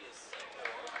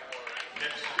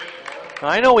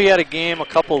 I know we had a game a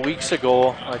couple of weeks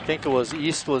ago. I think it was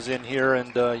East was in here,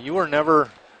 and you were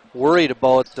never worried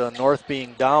about North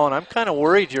being down. I'm kind of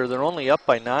worried here. They're only up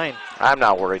by 9. I'm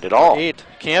not worried at all. 8.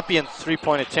 Campion's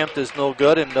 3-point attempt is no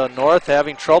good, and North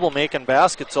having trouble making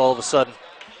baskets all of a sudden.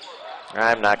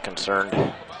 I'm not concerned.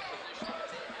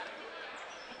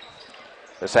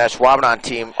 This Ashwaubenon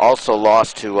team also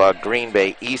lost to Green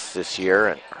Bay East this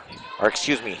year. Or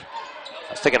excuse me,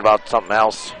 I was thinking about something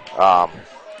else.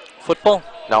 Football?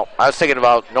 No, I was thinking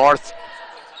about North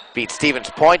beat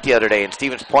Stevens Point the other day, and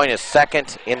Stevens Point is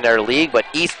second in their league, but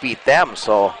East beat them,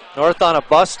 so. North on a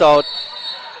bust out.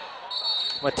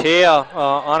 Matea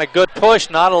on a good push,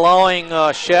 not allowing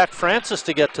Shaq Francis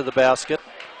to get to the basket.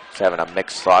 He's having a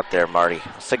mixed thought there, Marty.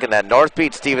 I was thinking that North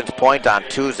beat Stevens Point on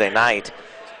Tuesday night.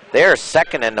 They're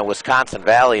second in the Wisconsin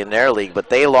Valley in their league, but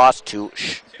they lost to,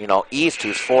 East,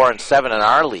 who's 4-7 in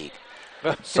our league.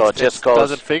 So it just goes.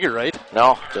 Doesn't figure, right?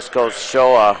 No, just goes to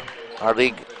show our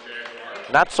league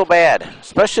not so bad,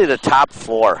 especially the top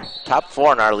 4. Top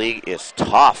 4 in our league is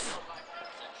tough.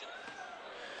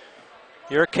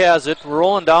 Yerk has it,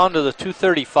 rolling down to the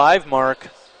 2:35 mark.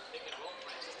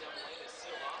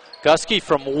 Gusky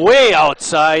from way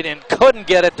outside and couldn't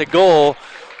get it to go.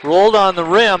 Rolled on the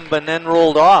rim, but then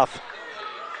rolled off.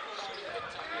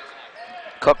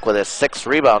 Cook with his 6th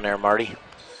rebound there, Marty.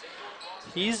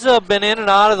 He's been in and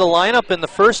out of the lineup in the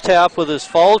first half with his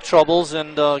foul troubles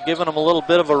and giving him a little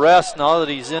bit of a rest. Now that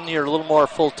he's in here a little more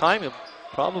full time, he'll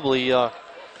probably get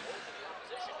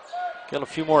a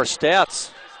few more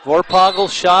stats.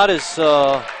 Vorpagel's shot is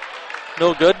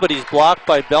no good, but he's blocked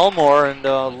by Belmore. And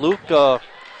Luke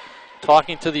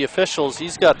talking to the officials,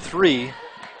 he's got 3.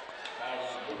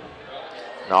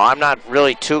 No, I'm not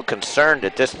really too concerned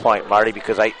at this point, Marty,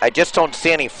 because I just don't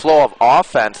see any flow of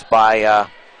offense by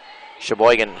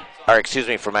Sheboygan, or excuse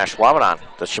me, from Ashwaubenon.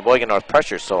 The Sheboygan North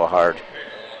pressure is so hard.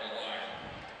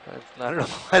 I don't know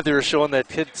why they were showing that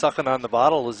kid sucking on the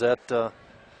bottle. Is that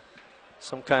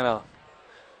some kind of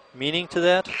meaning to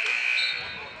that?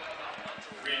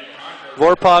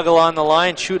 Vorpagel on the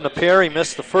line, shooting a pair. He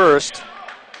missed the first.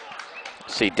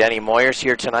 See Denny Moyers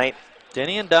here tonight.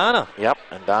 Denny and Donna. Yep,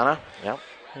 and Donna. Yep.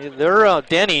 They're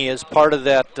Denny is part of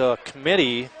that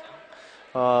committee.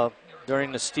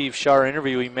 During the Steve Scharr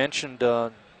interview, he mentioned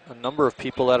a number of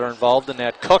people that are involved in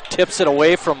that. Cook tips it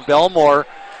away from Belmore,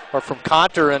 or from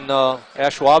Conter, and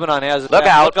Ashwaubenon has it. Look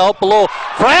out. Look out below.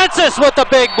 Francis with the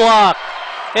big block.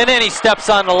 And then he steps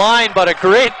on the line, but a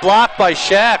great block by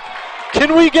Shaq.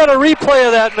 Can we get a replay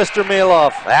of that, Mr.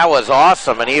 Maloff? That was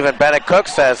awesome, and even Bennett Cook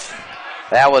says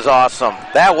that was awesome.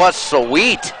 That was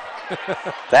sweet.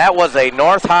 That was a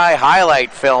North High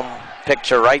highlight film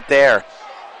picture right there.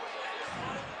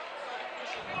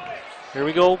 Here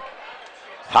we go.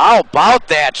 How about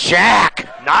that,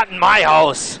 Shaq? Not in my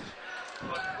house.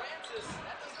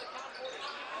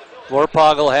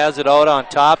 Vorpagel has it out on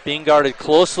top, being guarded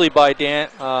closely by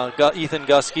Ethan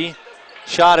Gusky.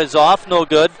 Shot is off, no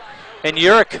good. And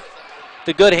Yerk,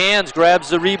 the good hands, grabs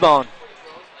the rebound.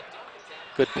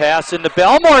 Good pass into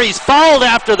Belmore. He's fouled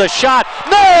after the shot.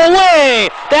 No way!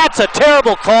 That's a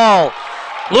terrible call.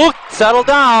 Luke, settle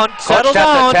down. Settle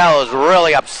down. Coach Tell is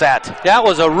really upset. That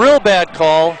was a real bad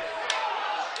call.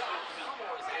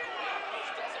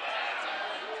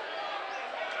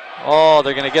 Oh,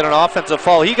 they're going to get an offensive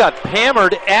foul. He got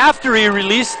hammered after he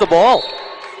released the ball.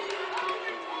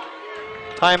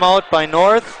 Timeout by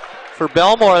North for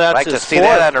Belmore. That's I'd like his to see fourth.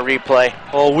 that on a replay.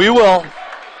 Oh, we will.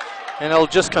 And it'll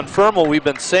just confirm what we've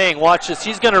been saying. Watch this.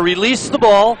 He's going to release the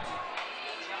ball.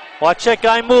 Watch that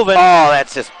guy moving. Oh,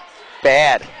 that's just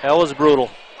bad. That was brutal.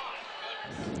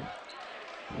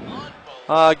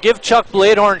 Give Chuck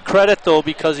Bladehorn credit, though,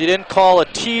 because he didn't call a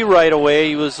T right away.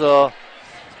 He was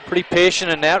pretty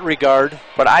patient in that regard.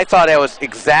 But I thought that was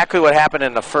exactly what happened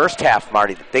in the first half,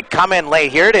 Marty. They come in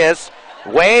late. Here it is.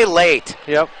 Way late.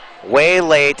 Yep. Way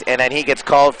late, and then he gets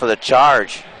called for the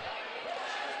charge.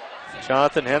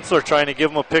 Jonathan Hensler trying to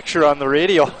give him a picture on the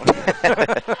radio.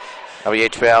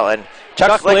 WHPL. And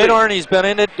Chuck Bladehorn, he's been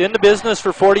in the business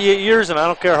for 48 years, and I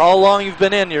don't care how long you've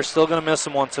been in, you're still going to miss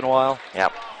him once in a while.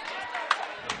 Yep.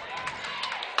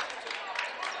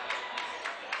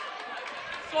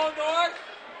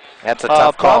 That's a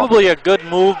tough call. Probably a good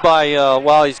move by,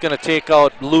 he's going to take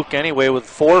out Luke anyway with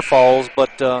 4 fouls,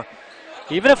 but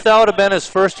even if that would have been his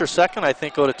first or second, I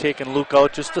think it would have taken Luke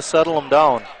out just to settle him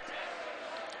down.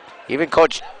 Even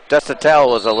Coach Destatel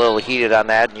was a little heated on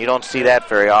that, and you don't see that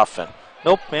very often.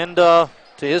 Nope, and to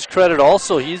his credit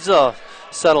also, he's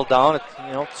settle down.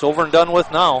 It's over and done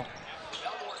with now.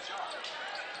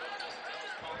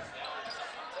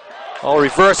 Oh,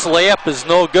 reverse layup is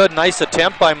no good. Nice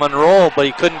attempt by Monroe, but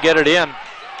he couldn't get it in.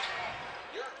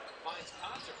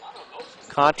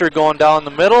 Conter going down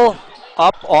the middle.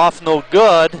 Up, off, no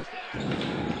good.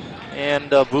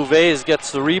 And Bouvet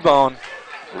gets the rebound.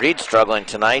 Reed struggling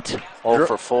tonight, 0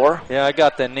 for 4. Yeah, I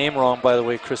got that name wrong, by the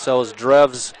way, Chris. That was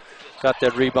Drevs. Got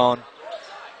that rebound.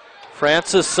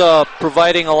 Francis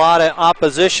providing a lot of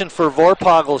opposition for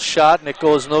Vorpagel's shot, and it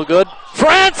goes no good.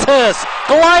 Francis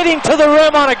gliding to the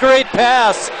rim on a great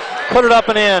pass. Put it up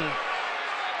and in.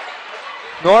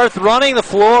 North running the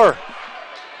floor.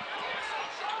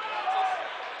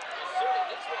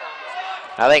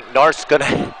 I think North's going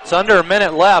to... It's under a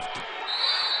minute left.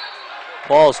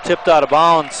 Ball is tipped out of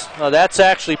bounds. That's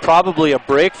actually probably a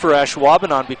break for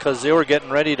Ashwaubenon because they were getting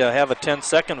ready to have a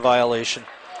 10-second violation.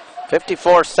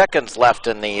 54 seconds left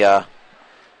in the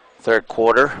third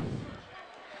quarter.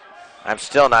 I'm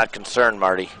still not concerned,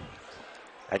 Marty.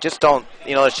 I just don't,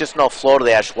 there's just no flow to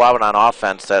the Ashwaubenon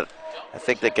offense that I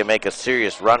think they can make a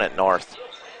serious run at North.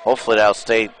 Hopefully that'll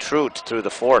stay true through the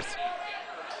fourth.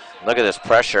 Look at this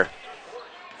pressure.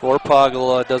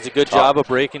 Vorpagel does a good job of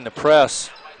breaking the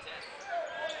press.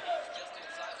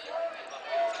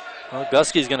 Well,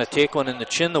 Gusky's going to take one in the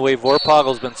chin the way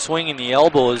Vorpagel's been swinging the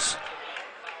elbows.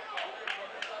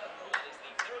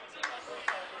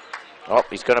 Oh,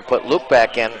 he's going to put Luke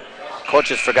back in.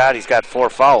 Coaches forgot he's got 4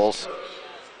 fouls.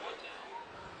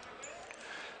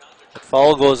 The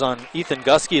foul goes on Ethan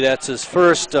Gusky. That's his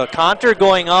first. Conter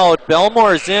going out.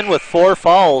 Belmore's in with 4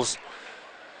 fouls.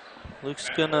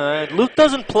 Luke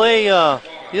doesn't play,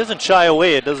 he doesn't shy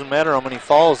away. It doesn't matter how many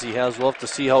fouls he has. We'll have to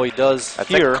see how he does I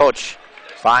here. think Coach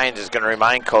Vines is going to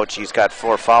remind Coach he's got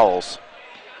 4 fouls.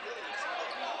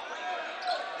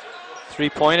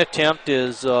 3-point attempt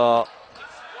is off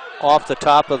the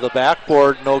top of the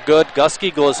backboard. No good.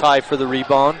 Gusky goes high for the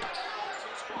rebound.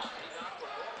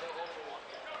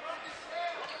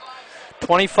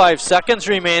 25 seconds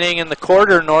remaining in the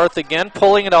quarter. North again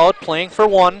pulling it out, playing for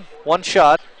one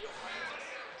shot.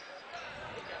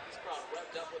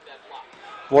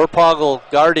 Vorpagel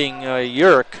guarding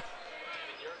Yerk.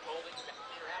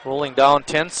 Rolling down,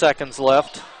 10 seconds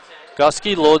left.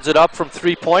 Gusky loads it up from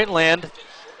 3-point land.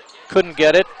 Couldn't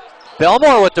get it.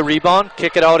 Belmore with the rebound.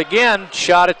 Kick it out again.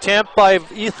 Shot attempt by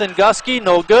Ethan Gusky.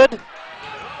 No good.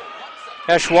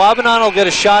 Ashwaubenon will get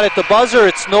a shot at the buzzer.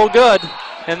 It's no good.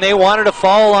 And they wanted a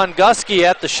foul on Gusky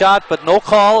at the shot, but no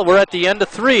call. We're at the end of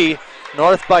 3.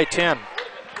 North by 10.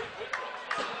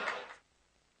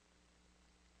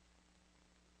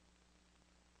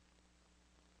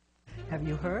 Have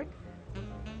you heard?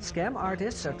 Scam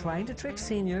artists are trying to trick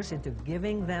seniors into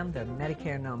giving them their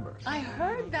Medicare numbers. I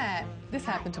heard that. This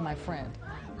happened to my friend.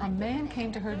 A man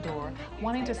came to her door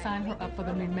wanting to sign her up for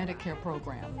the new Medicare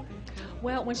program.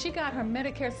 Well, when she got her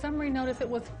Medicare summary notice, it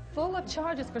was full of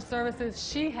charges for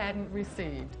services she hadn't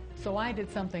received. So I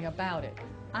did something about it.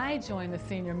 I joined the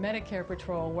Senior Medicare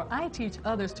Patrol, where I teach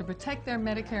others to protect their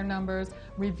Medicare numbers,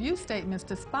 review statements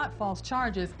to spot false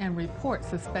charges, and report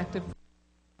suspected.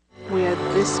 We are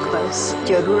this close.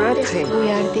 We are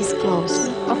this close.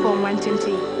 Of 120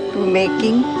 to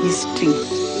making history.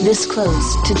 This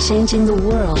close to changing the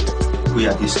world. We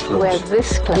are this close. We are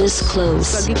this close. This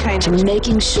close to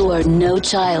making sure no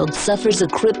child suffers a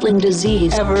crippling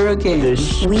disease ever again.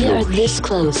 We are this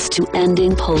close to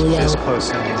ending polio. This close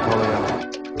to ending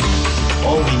polio.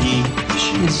 All we need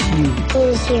is you.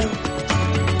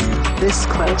 This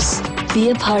close. Be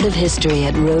a part of history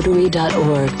at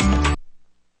Rotary.org.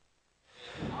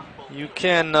 You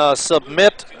can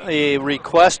submit a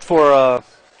request for a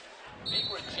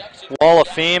Wall of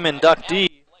Fame inductee.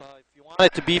 If you want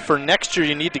it to be for next year,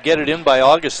 you need to get it in by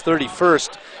August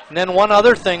 31st. And then one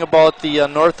other thing about the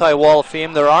North High Wall of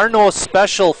Fame, there are no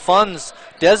special funds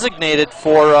designated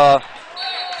for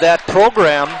that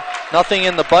program. Nothing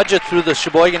in the budget through the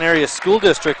Sheboygan Area School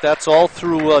District. That's all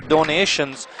through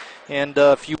donations. And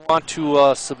if you want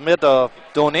to submit a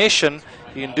donation,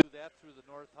 you can do that through the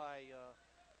North High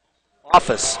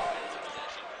office.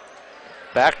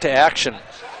 Back to action.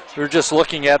 We're just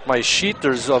looking at my sheet.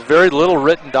 There's very little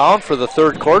written down for the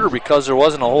third quarter because there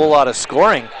wasn't a whole lot of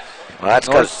scoring. Well, that's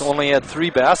because only had 3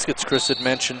 baskets, Chris had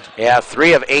mentioned. Yeah,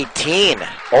 3 of 18.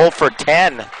 0 for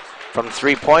 10 from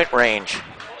 3-point range.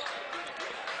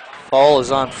 Foul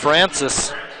is on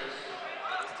Francis.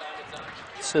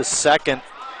 It's his second.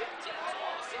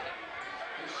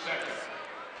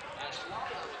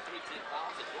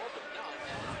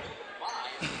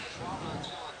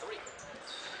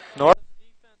 North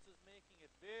defense is making it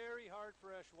very hard for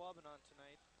Ashwaubenon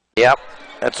tonight. Yep,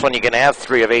 that's this one you can have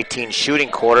 3 of 18 shooting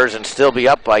quarters and still be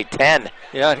up by 10.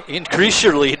 Yeah, increase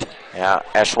your lead. Yeah,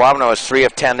 Ashwaubenon is 3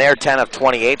 of 10 there, 10 of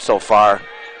 28 so far,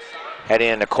 heading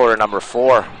into quarter number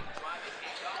 4.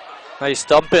 Nice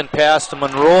dump in pass to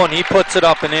Monroe, and he puts it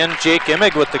up and in. Jake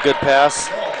Immig with the good pass.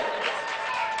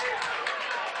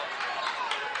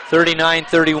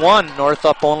 39-31, North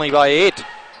up only by 8.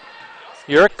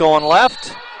 Yerk going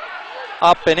left,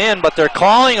 up and in, but they're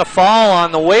calling a foul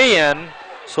on the way in,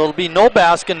 so it'll be no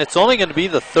basket, and it's only going to be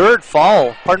the fourth foul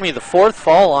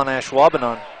on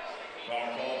Ashwaubenon.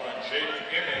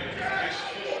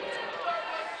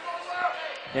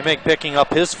 Immig picking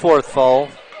up his 4th foul.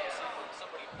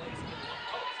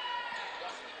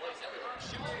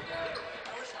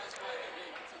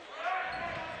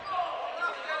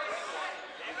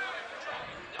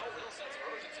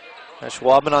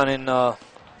 Ashwaubenon in,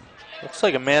 looks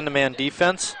like a man-to-man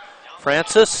defense.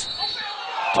 Francis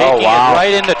taking it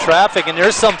right into traffic, and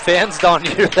there's some fans down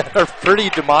here that are pretty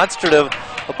demonstrative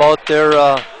about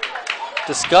their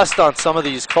disgust on some of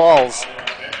these calls.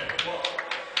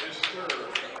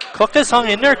 Cook has hung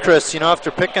in there, Chris,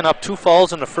 after picking up 2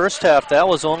 fouls in the first half. That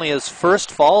was only his first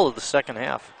foul of the second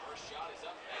half.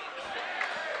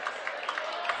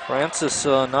 Francis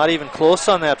not even close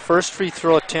on that first free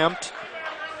throw attempt.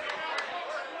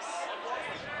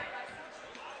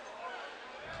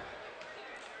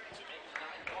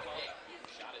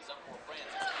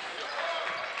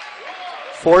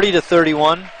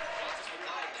 (40-31).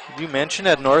 Did you mention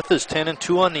that North is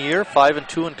 10-2 on the year,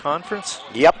 5-2 in conference?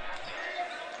 Yep.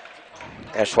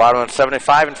 Ashwaubenon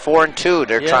 75-4-2.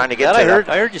 They're trying to get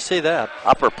to I heard you say that.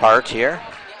 Upper part here.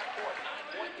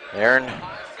 They're in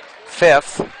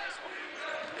 5th.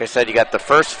 Like I said, you got the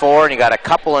first 4, and you got a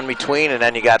couple in between, and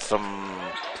then you got some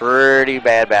pretty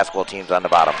bad basketball teams on the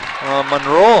bottom.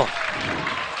 Monroe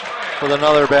with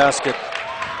another basket.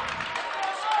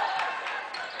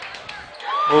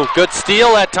 Oh, good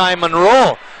steal that time,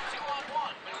 Monroe.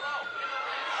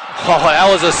 Oh,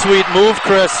 that was a sweet move,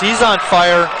 Chris. He's on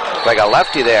fire. Like a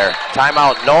lefty there.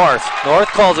 Timeout, North. North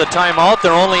calls a timeout.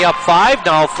 They're only up 5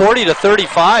 now,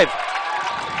 40-35.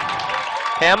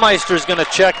 Hammeister's going to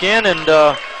check in,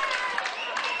 and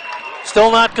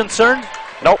still not concerned?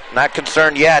 Nope, not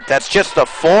concerned yet. That's just the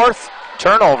 4th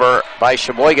turnover by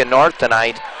Sheboygan North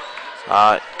tonight.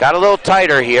 Got a little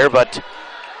tighter here, but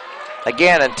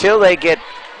again, until they get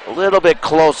a little bit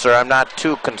closer, I'm not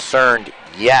too concerned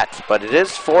yet. But it is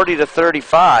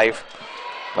 40-35.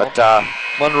 But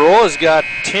Monroe has got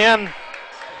 10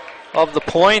 of the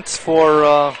points for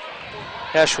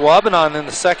Ashwaubenon in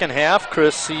the second half,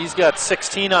 Chris. He's got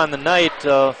 16 on the night.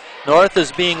 North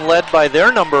is being led by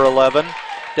their number 11,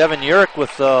 Devin Yerk, with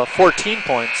 14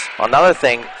 points. Another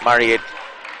thing, Marty,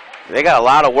 they got a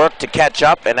lot of work to catch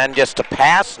up and then just to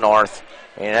pass North.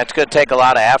 I mean, that's going to take a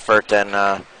lot of effort.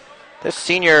 And this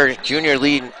junior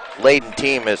laden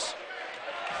team is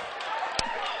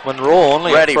Monroe,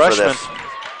 only ready a freshman. For this.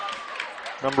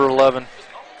 Number 11.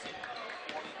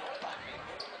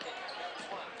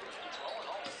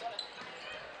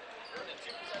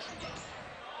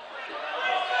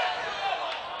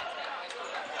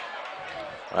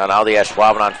 Well, now the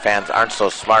Ashwaubenon fans aren't so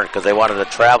smart because they wanted to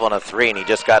travel in a 3 and he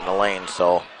just got in the lane.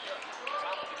 So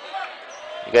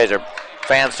you guys are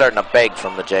fans starting to beg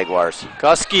from the Jaguars.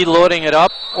 Gusky loading it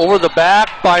up over the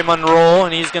back by Monroe,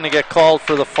 and he's going to get called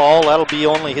for the foul. That'll be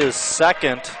only his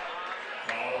second.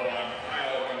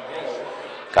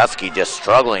 Gusky just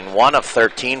struggling. 1 of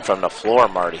 13 from the floor,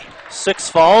 Marty. 6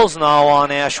 fouls now on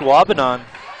Ashwaubenon.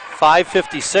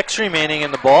 5:56 remaining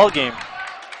in the ball game.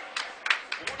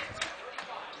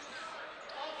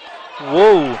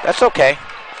 Whoa. That's okay.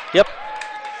 Yep.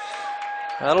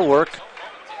 That'll work.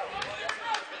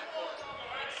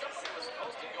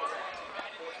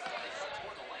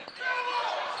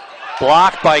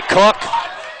 Blocked by Cook.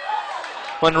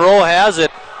 Monroe has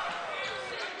it.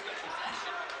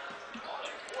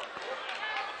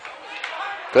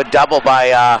 Good double by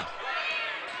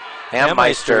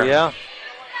Hammeister. Yeah.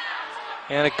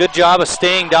 And a good job of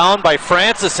staying down by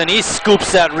Francis, and he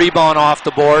scoops that rebound off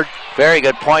the board. Very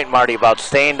good point, Marty, about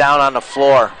staying down on the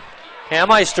floor.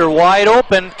 Hammeister wide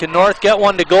open. Can North get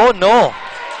one to go? No.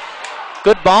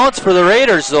 Good bounce for the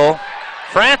Raiders, though.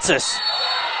 Francis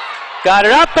got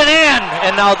it up and in.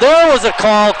 And now there was a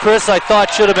call, Chris, I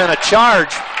thought should have been a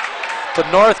charge. But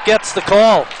North gets the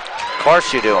call. Of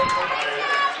course you do.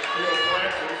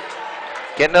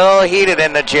 Getting a little heated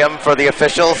in the gym for the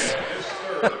officials.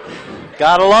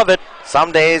 Gotta love it.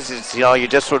 Some days, it's, you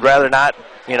just would rather not,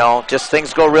 just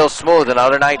things go real smooth. And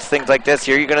other nights, things like this,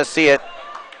 here you're going to see it.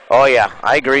 Oh, yeah,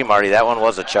 I agree, Marty. That one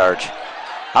was a charge.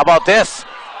 How about this?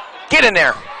 Get in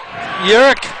there.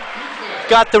 Urick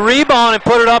got the rebound and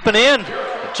put it up and in.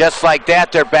 Just like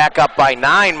that, they're back up by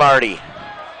 9, Marty.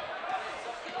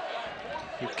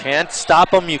 You can't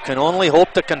stop them. You can only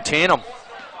hope to contain them.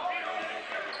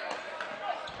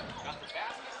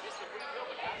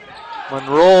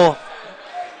 Monroe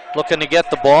looking to get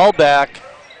the ball back.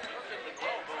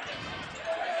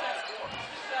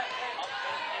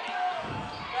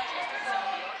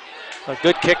 A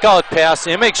good kick-out pass.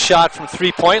 Imig's shot from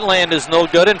three-point land is no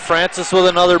good, and Francis with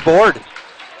another board.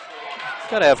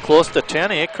 Got to have close to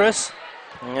 10, eh, Chris?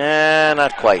 Yeah,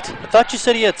 not quite. I thought you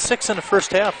said he had 6 in the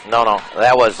first half. No,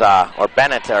 that was or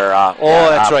Bennett or.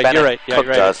 That's right. Bennett. You're right. Yeah, Cook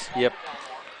you're right. does. Yep.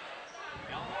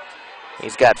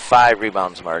 He's got 5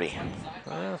 rebounds, Marty.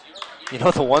 You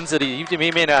know, the ones that he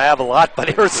may not have a lot, but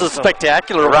it was so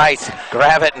spectacular. Right.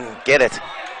 Grab it and get it.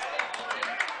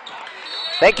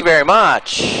 Thank you very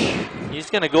much. He's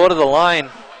going to go to the line,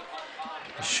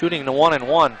 shooting the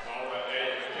 1-and-1.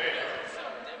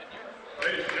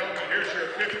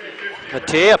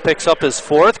 Matea picks up his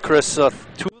 4th. Chris, 2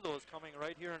 of those coming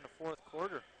right here in the 4th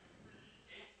quarter.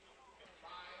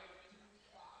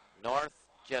 North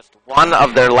just 1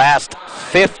 of their last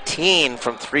 15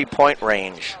 from three-point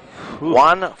range. Ooh.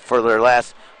 1 for their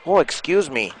last, excuse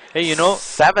me. Hey, you know,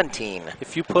 17.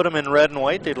 If you put them in red and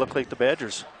white, they'd look like the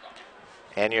Badgers.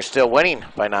 And you're still winning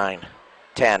by 9,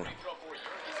 10.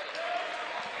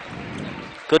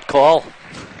 Good call.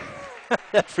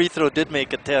 That free throw did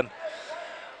make it 10.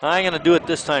 I'm going to do it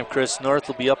this time, Chris. North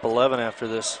will be up 11 after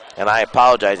this. And I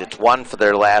apologize. It's 1 for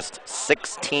their last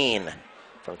 16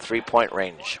 from three-point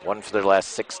range. 1 for their last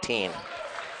 16.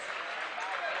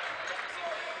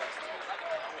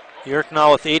 Yerk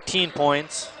now with 18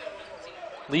 points.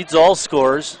 Leads all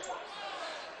scores.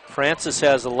 Francis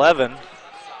has 11.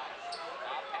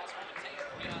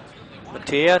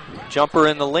 Matea, jumper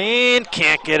in the lane,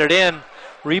 can't get it in.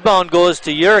 Rebound goes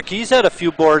to Yerk. He's had a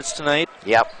few boards tonight.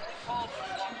 Yep.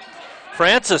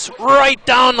 Francis right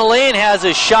down the lane has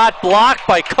his shot blocked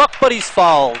by Cook, but he's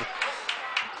fouled.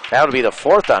 That would be the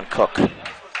 4th on Cook.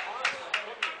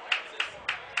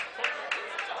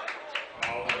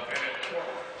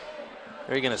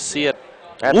 You're going to see it.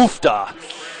 Woofda.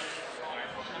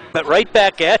 But right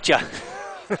back at you.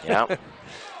 Yeah.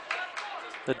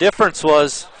 The difference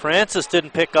was Francis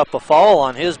didn't pick up a foul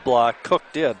on his block. Cook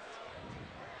did.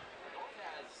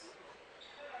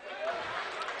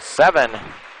 7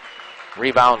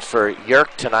 rebounds for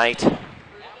Yerk tonight.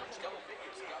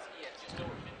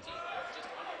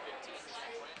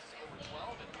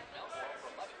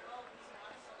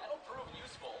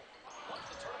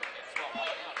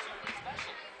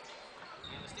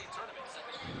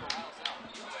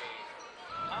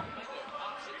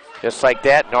 Just like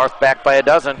that, North back by a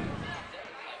dozen.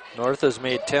 North has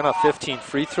made 10 of 15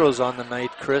 free throws on the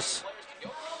night, Chris.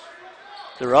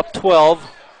 They're up 12,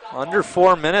 under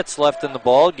 4 minutes left in the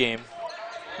ball game.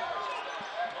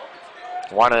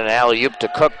 Wanted an alley-oop to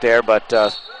Cook there, but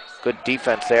good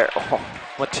defense there. Oh.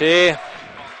 Matea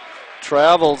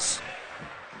travels.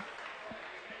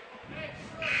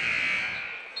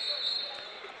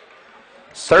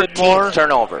 Skidmore. 13th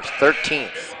turnovers,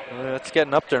 13th. It's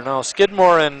getting up there now.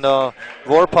 Skidmore and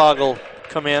Vorpagel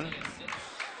come in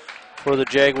for the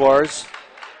Jaguars.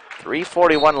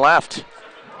 3:41 left.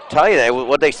 Tell you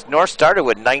that North started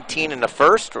with 19 in the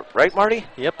first, right, Marty?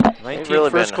 Yep, 19 really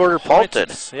first quarter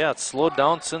points. Yeah, it's slowed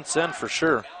down since then for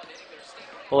sure.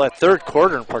 Well, that third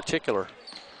quarter in particular.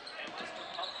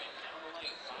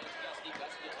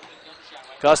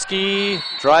 Gusky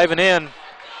driving in.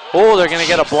 Oh, they're going to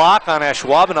get a block on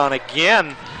Ashwaubenon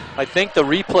again. I think the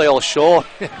replay will show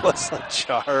it was a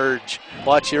charge.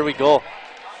 Watch, here we go.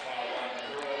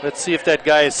 Let's see if that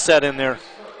guy is set in there.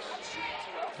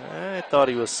 I thought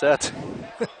he was set.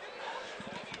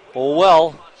 Oh,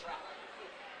 well.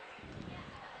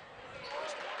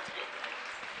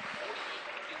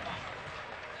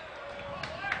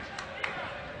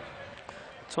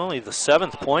 It's only the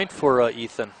 7th point for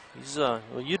Ethan. He's, well,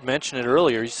 you'd mentioned it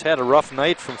earlier. He's had a rough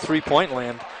night from three-point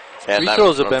land. Free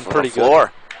throws have been pretty good.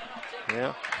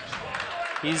 Yeah.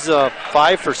 He's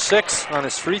 5 for 6 on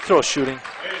his free throw shooting.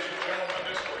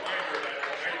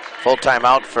 Full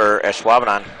timeout for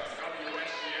Ashwaubenon.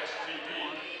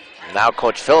 Now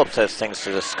Coach Phillips has things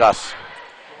to discuss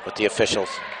with the officials.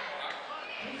 Is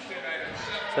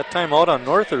that timeout on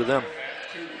North or them?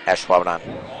 Ashwaubenon.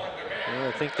 Yeah,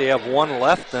 I think they have 1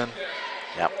 left then.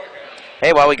 Yep.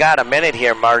 Hey, well, we got a minute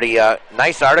here, Marty.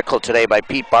 Nice article today by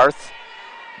Pete Barth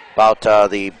about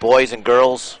the boys and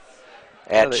girls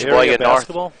at Sheboygan North.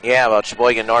 Basketball? Yeah, about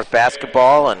Sheboygan North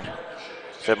basketball. And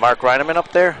is it Mark Reineman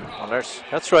up there? Well, there's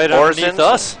That's right, underneath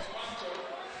us.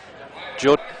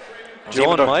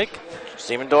 Joe and Mike.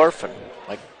 Siemendorf and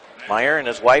Mike Meyer and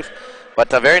his wife.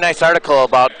 But a very nice article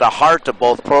about the heart of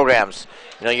both programs.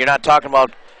 You know, you're not talking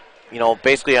about, you know,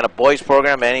 basically on a boys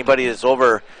program, anybody that's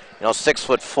over, you know,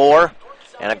 6'4",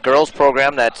 and a girls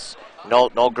program that's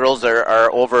no girls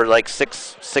are over like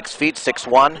 6 feet,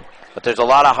 6'1". But there's a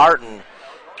lot of heart, and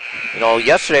you know,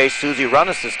 yesterday Susie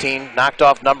Runnis' team knocked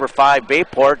off number 5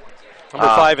 Bayport. Number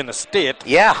 5 in the state.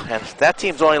 Yeah, and that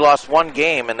team's only lost 1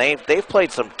 game, and they've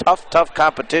played some tough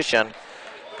competition.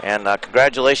 And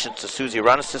congratulations to Susie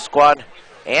Runnis' squad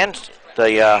and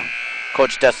the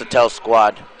Coach Desatel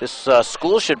squad. This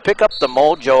school should pick up the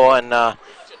mojo and the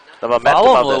momentum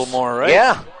Follow of a little this. more, right?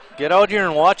 Yeah. Get out here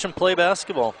and watch them play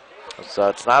basketball.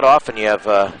 It's not often you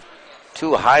have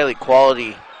 2 highly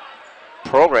quality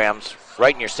programs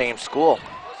right in your same school.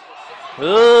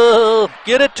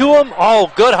 Get it to him.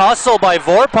 Oh, good hustle by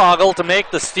Vorpagel to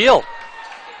make the steal.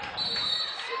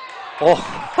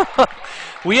 Oh,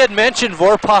 we had mentioned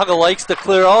Vorpagel likes to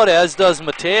clear out, as does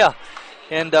Matea.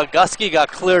 And Gusky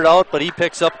got cleared out, but he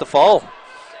picks up the foul.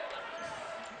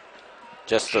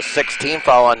 Just a 16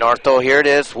 foul on Northo. Here it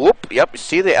is. Whoop. Yep, you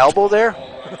see the elbow there?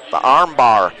 The arm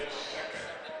bar.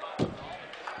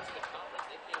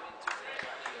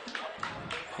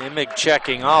 Imig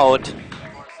checking out.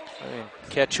 I didn't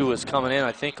catch who was coming in.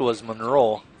 I think it was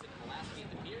Monroe.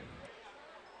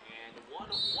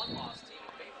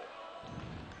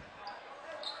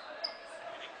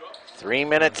 Three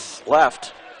minutes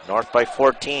left. North by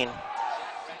 14.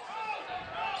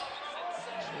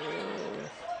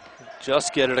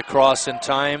 Just get it across in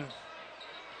time.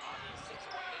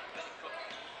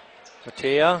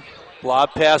 Matea,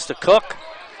 lob pass to Cook.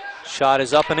 Shot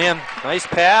is up and in. Nice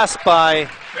pass by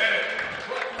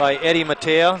Eddie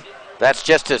Matea. That's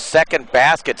just his second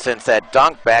basket since that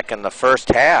dunk back in the first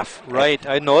half. Right,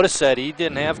 I noticed that. He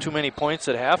didn't have too many points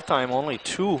at halftime, only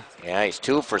 2. Yeah, he's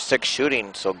 2 for 6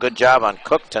 shooting, so good job on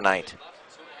Cook tonight.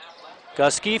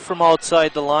 Gusky from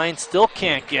outside the line still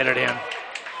can't get it in.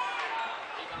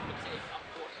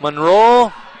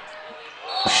 Monroe,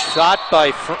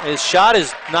 his shot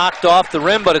is knocked off the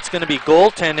rim, but it's going to be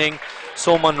goaltending.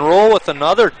 So Monroe with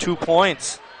another 2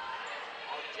 points.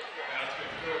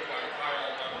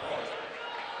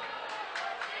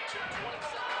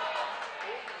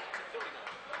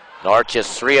 North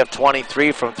just 3 of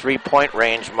 23 from 3-point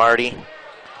range, Marty.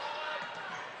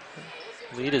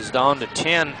 Lead is down to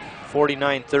 10,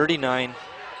 49-39.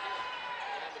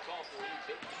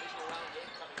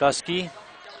 Gusky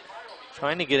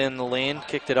trying to get in the lane,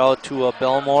 kicked it out to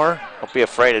Belmore. Don't be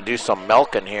afraid to do some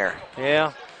milking here.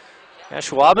 Yeah.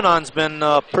 Schwabenon's been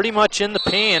pretty much in the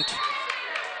paint.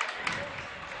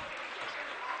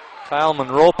 Kyle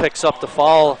Monroe picks up the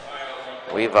foul.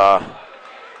 We've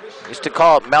used to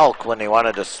call it milk when they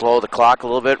wanted to slow the clock a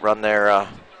little bit, run their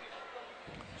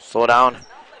slow down.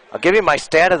 I'll give you my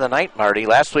stat of the night, Marty.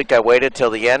 Last week I waited till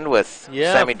the end with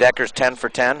Sammy Decker's 10 for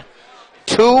 10.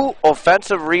 2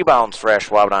 offensive rebounds for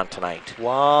Ashwaubenon tonight.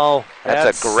 Wow.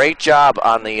 That's a great job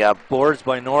on the boards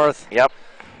by North. Yep.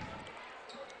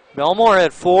 Belmore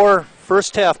had 4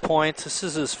 first half points. This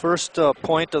is his first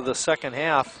point of the second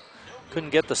half. Couldn't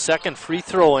get the second free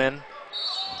throw in.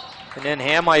 And then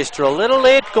Hammeister a little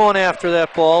late going after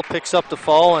that ball, picks up the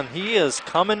foul, and he is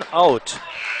coming out.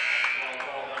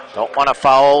 Don't want to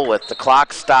foul with the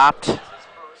clock stopped.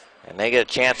 And they get a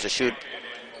chance to shoot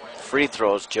free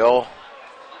throws, Joe.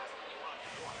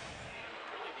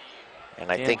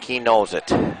 And I think he knows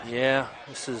it. Yeah,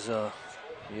 this is,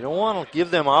 you don't want to give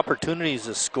them opportunities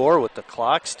to score with the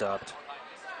clock stopped.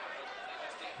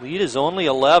 Lead is only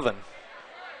 11.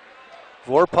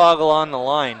 Vorpagel on the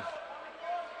line.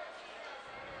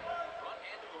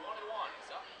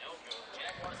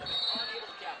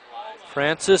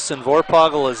 Francis and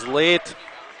Vorpagel is late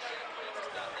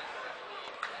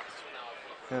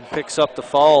and picks up the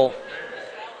foul.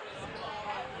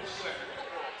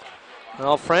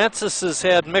 Well, Francis has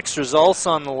had mixed results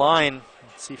on the line.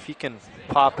 Let's see if he can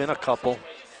pop in a couple.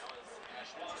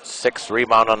 6th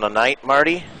rebound on the night,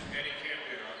 Marty.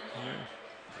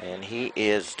 And he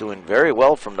is doing very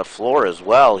well from the floor as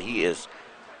well. He is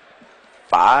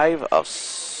 5 of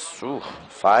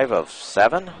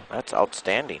 7. That's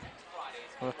outstanding.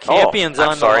 Well, Campion's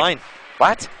on the line.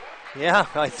 What? Yeah,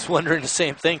 I was wondering the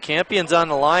same thing. Campion's on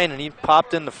the line, and he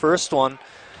popped in the first one.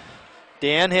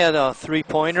 Dan had a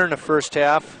 3-pointer in the first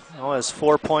half. Now has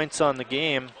 4 points on the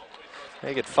game.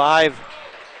 Make it 5.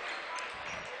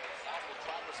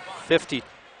 50.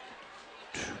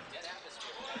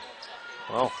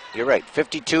 Well, you're right.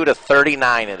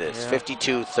 52-39 it is. Yeah.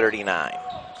 52-39.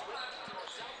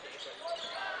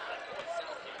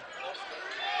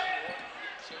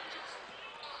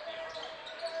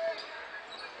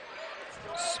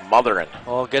 smothering.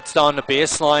 Oh, gets down the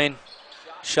baseline.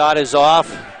 Shot is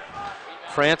off.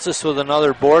 Francis with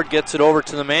another board gets it over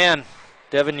to the man,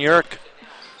 Devin Yerk.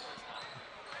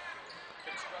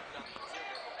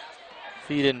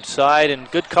 Feet inside,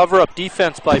 and good cover-up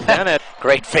defense by Bennett.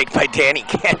 Great fake by Danny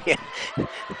Canyon.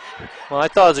 Well, I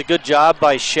thought it was a good job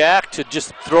by Shaq to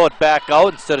just throw it back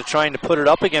out instead of trying to put it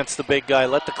up against the big guy.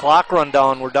 Let the clock run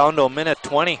down. We're down to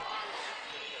 1:20.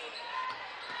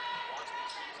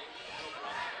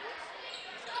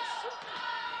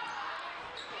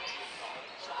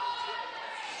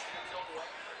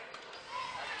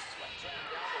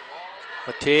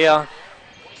 Matea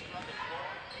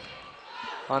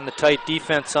on the tight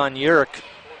defense on Yerk.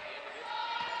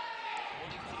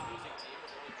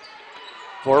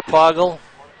 Vorpagel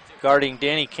guarding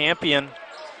Danny Campion.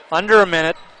 Under a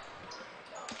minute.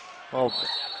 Oh,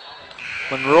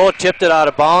 Monroe tipped it out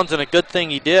of bounds, and a good thing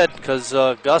he did, because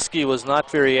Gusky was not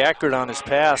very accurate on his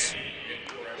pass.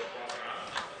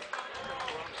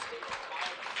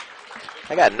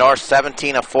 I got North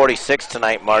 17 of 46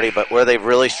 tonight, Marty, but where they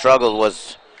really struggled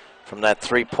was from that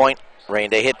three-point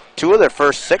range. They hit 2 of their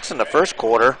first 6 in the first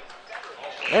quarter.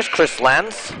 There's Chris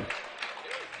Lenz.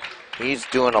 He's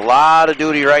doing a lot of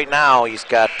duty right now. He's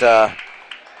got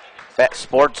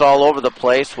sports all over the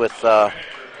place with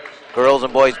girls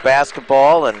and boys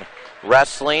basketball and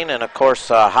wrestling, and of course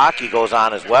hockey goes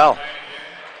on as well.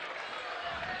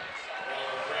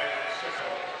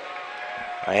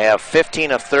 I have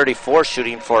 15 of 34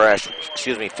 shooting for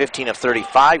 15 of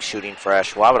 35 shooting for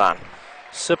Ashwaubenon.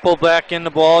 Sipple back in the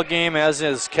ball game, as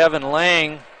is Kevin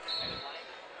Lang.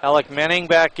 Alec Menning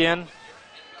back in.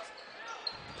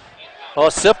 Oh,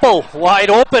 Sipple wide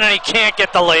open, and he can't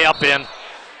get the layup in.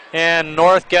 And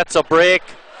North gets a break.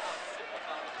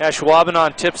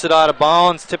 Ashwaubenon tips it out of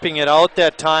bounds. Tipping it out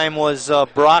that time was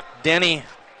Brock Denny.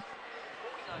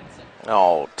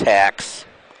 Oh, tax.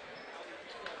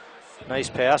 Nice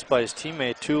pass by his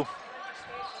teammate, too.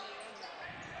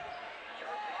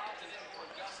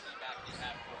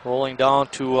 Rolling down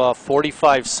to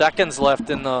 45 seconds left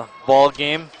in the ball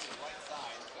game.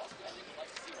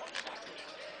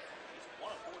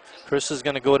 Chris is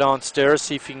going to go downstairs,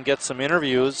 see if he can get some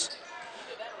interviews.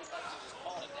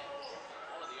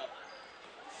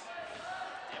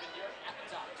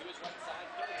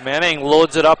 Manning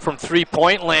loads it up from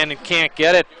three-point land and can't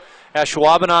get it.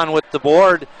 Ashwaubenon with the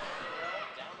board.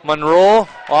 Monroe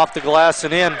off the glass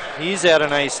and in. He's had a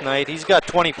nice night. He's got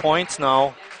 20 points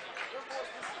now.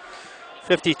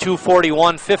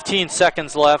 52-41, 15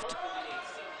 seconds left.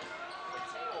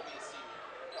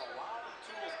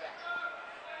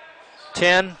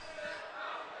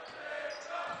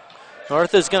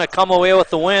 North is going to come away with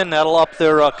the win. That'll up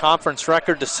their conference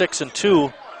record to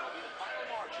 6-2.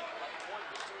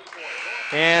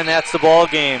 And that's the ball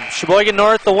game. Sheboygan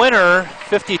North the winner,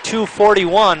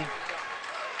 52-41.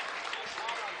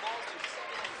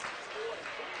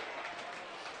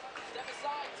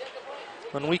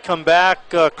 When we come back,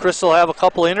 Chris will have a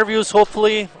couple of interviews,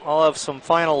 hopefully. I'll have some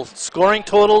final scoring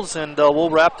totals, and we'll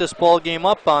wrap this ball game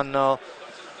up on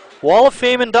Wall of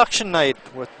Fame induction night,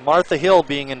 with Martha Hill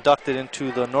being inducted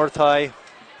into the North High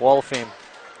Wall of Fame.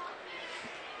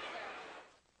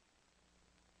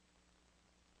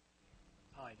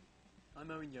 Hi,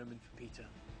 I'm Owen Yeoman for Peter.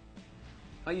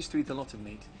 I used to eat a lot of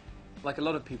meat. Like a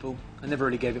lot of people, I never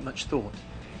really gave it much thought.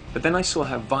 But then I saw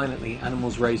how violently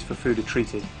animals raised for food are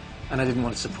treated, and I didn't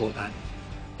want to support that.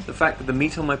 The fact that the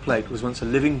meat on my plate was once a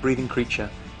living, breathing creature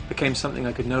became something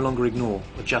I could no longer ignore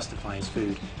or justify as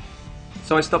food.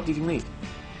 So I stopped eating meat,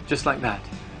 just like that,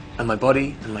 and my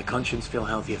body and my conscience feel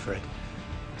healthier for it.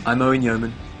 I'm Owen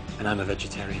Yeoman, and I'm a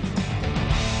vegetarian.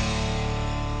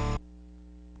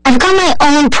 I've got my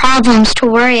own problems to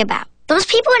worry about. Those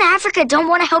people in Africa don't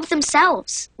want to help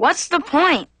themselves. What's the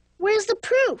point? Where's the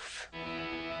proof?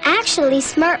 Actually,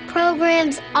 smart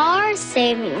programs are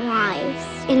saving lives.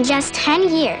 In just 10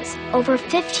 years, over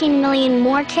 15 million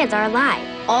more kids are alive,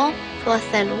 all for less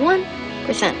than 1%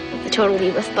 of the total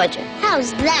U.S. budget.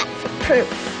 How's that for proof?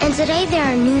 And today there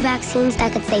are new vaccines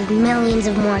that could save millions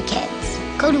of more kids.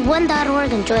 Go to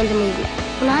one.org and join the movement.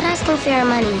 We're not asking for your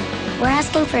money. We're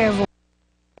asking for your voice.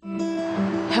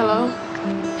 Hello?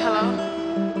 Hello?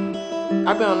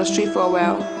 I've been on the street for a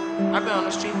while.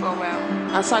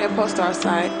 I saw your poster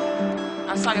outside.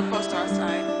 I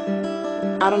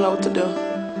don't know what to do.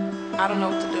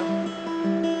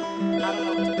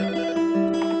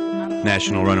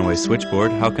 National Runaway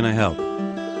Switchboard, how can I help?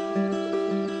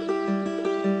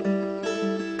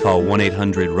 Call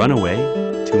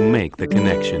 1-800-RUNAWAY to make the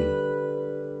connection.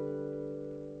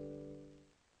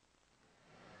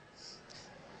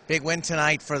 Big win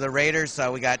tonight for the Raiders.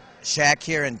 We got Shaq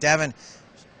here and Devin.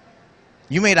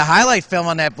 You made a highlight film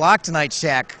on that block tonight,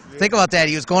 Shaq. Yeah. Think about that.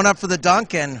 He was going up for the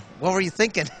dunk, and what were you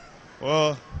thinking?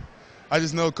 Well, I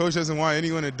just know Coach doesn't want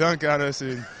anyone to dunk on us,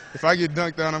 and if I get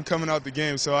dunked on, I'm coming out the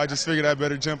game, so I just figured I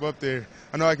better jump up there.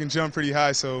 I know I can jump pretty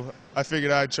high, so I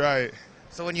figured I'd try it.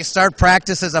 So when you start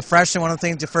practice as a freshman, one of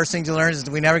the first things you learn is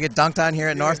we never get dunked on here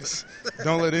at North?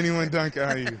 Don't let anyone dunk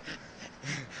on you.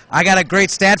 I got a great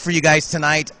stat for you guys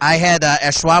tonight. I had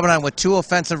Ashwaubenon with 2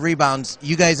 offensive rebounds.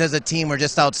 You guys as a team were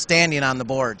just outstanding on the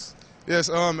boards. Yes,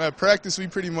 at practice we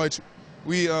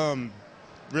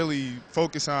really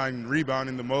focus on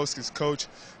rebounding the most because Coach,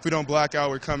 if we don't block out,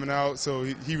 we're coming out, so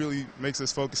he really makes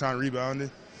us focus on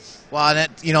rebounding. Well, and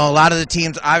a lot of the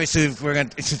teams, obviously,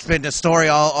 it's been a story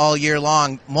all year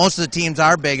long. Most of the teams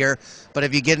are bigger, but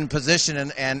if you get in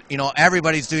position and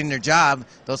everybody's doing their job,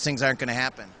 those things aren't going to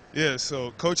happen. Yeah,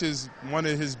 so one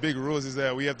of his big rules is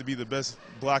that we have to be the best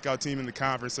blockout team in the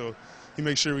conference, so he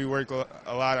makes sure we work a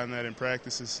lot on that in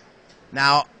practices.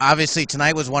 Now, obviously,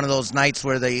 tonight was one of those nights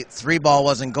where the 3-ball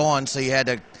wasn't going, so you had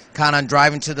to count on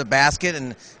driving to the basket,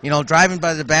 and driving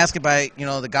by the basket by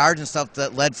the guards and stuff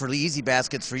that led for the easy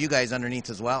baskets for you guys underneath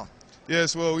as well.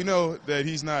 Yes, well, we know that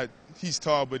he's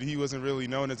tall, but he wasn't really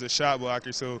known as a shot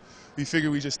blocker, so we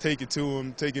figured we just take it to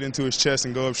him, take it into his chest,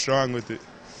 and go up strong with it.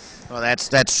 Well,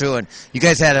 that's true, and you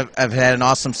guys have had an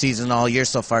awesome season all year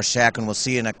so far, Shaq, and we'll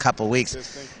see you in a couple weeks.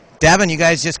 Yes, Devin, you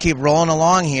guys just keep rolling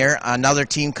along here. Another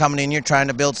team coming in here trying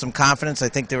to build some confidence. I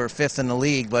think they were 5th in the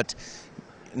league, but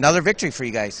another victory for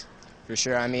you guys. For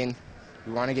sure. I mean,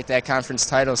 we want to get that conference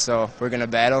title, so we're going to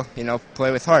battle,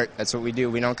 play with heart. That's what we do.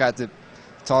 We don't got the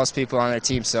tallest people on our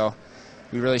team, so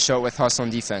we really show it with hustle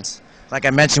and defense. Like I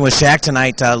mentioned with Shaq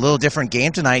tonight, a little different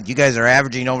game tonight. You guys are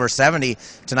averaging over 70.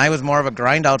 Tonight was more of a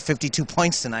grind-out, 52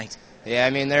 points tonight. Yeah, I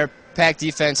mean, they're packed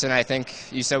defense, and I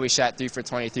think you said we shot 3 for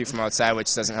 23 from outside,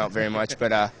 which doesn't help very much.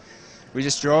 But we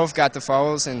just drove, got the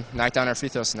fouls, and knocked down our free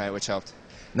throws tonight, which helped.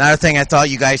 Another thing, I thought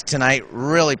you guys tonight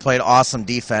really played awesome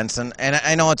defense, and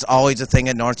I know it's always a thing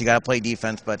at North, you got to play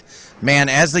defense, but man,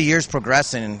 as the year's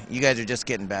progressing, you guys are just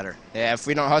getting better. Yeah, if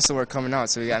we don't hustle, we're coming out,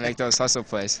 so we got to make those hustle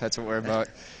plays. That's what we're about.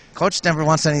 Coach never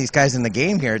wants any of these guys in the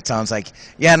game here, it sounds like.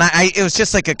 Yeah, and it was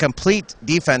just like a complete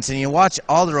defense, and you watch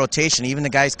all the rotation, even the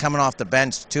guys coming off the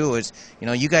bench too, is,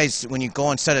 you guys, when you go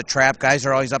and set a trap, guys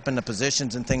are always up in the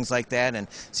positions and things like that, and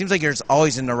it seems like you're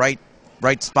always in the right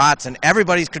spots, and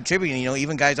everybody's contributing,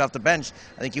 even guys off the bench.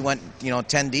 I think you went,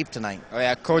 10 deep tonight. Oh,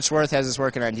 yeah, Coach Worth has us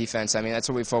working on defense. I mean, that's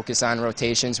what we focus on,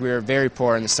 rotations. We were very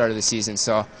poor in the start of the season,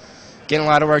 so getting a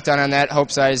lot of work done on that. Hope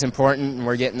side is important, and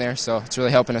we're getting there, so it's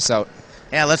really helping us out.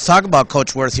 Yeah, let's talk about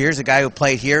Coach Worth. Here's a guy who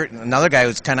played here, another guy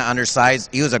who's kind of undersized.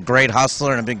 He was a great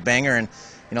hustler and a big banger, and,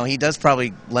 he does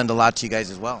probably lend a lot to you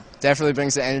guys as well. Definitely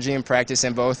brings the energy and practice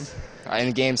in both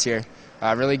in games here.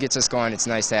 Really gets us going. It's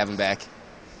nice to have him back.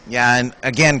 Yeah, and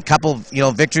again, couple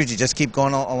victories. You just keep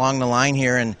going along the line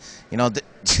here, and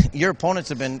your opponents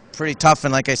have been pretty tough,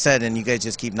 and like I said, and you guys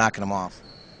just keep knocking them off.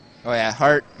 Oh yeah,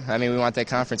 heart. I mean, we want that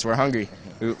conference. We're hungry.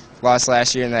 We lost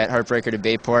last year in that heartbreaker to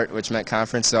Bayport, which meant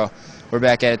conference. So we're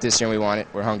back at it this year, and we want it.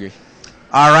 We're hungry.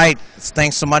 All right,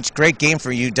 thanks so much. Great game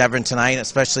for you, Devin, tonight,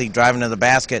 especially driving to the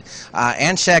basket,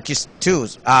 and Shaq, you too.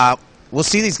 We'll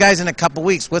see these guys in a couple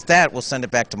weeks. With that, we'll send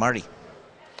it back to Marty.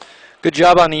 Good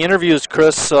job on the interviews,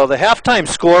 Chris. The halftime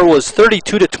score was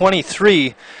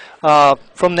 32-23.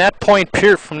 From that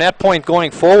point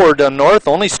going forward, North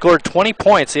only scored 20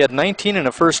 points. They had 19 in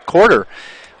the first quarter.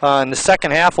 In the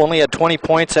second half, only had 20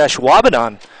 points.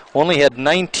 Ashwaubenon only had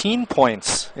 19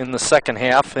 points in the second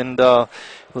half, and it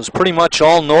was pretty much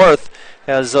all North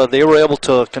as they were able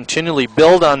to continually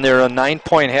build on their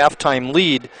 9-point halftime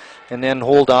lead and then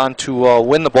hold on to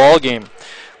win the ball game.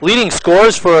 Leading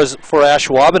scorers for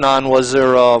Ashwaubenon was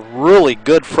their really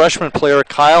good freshman player,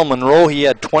 Kyle Monroe. He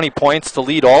had 20 points to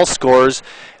lead all scorers.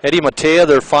 Eddie Matea,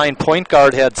 their fine point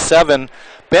guard, had 7.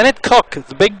 Bennett Cook,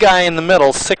 the big guy in the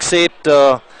middle,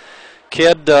 6'8"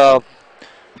 kid,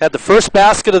 had the first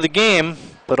basket of the game,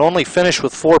 but only finished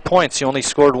with 4 points. He only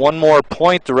scored one more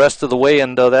point the rest of the way,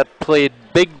 and that played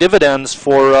big dividends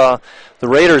for the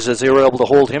Raiders as they were able to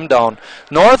hold him down.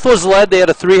 North was led. They had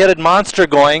a three-headed monster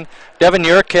going. Devin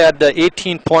Yerk had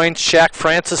 18 points. Shaq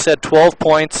Francis had 12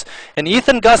 points. And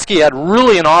Ethan Gusky had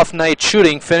really an off night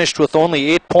shooting, finished with only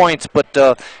 8 points,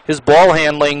 but his ball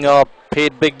handling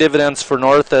paid big dividends for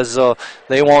North as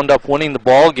they wound up winning the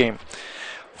ball game.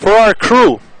 For our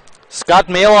crew, Scott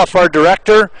Maloff, our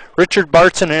director, Richard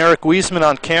Bartson and Eric Wiesman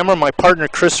on camera, my partner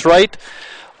Chris Wright.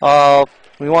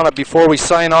 We want to, before we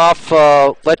sign off,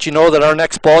 let you know that our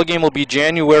next ball game will be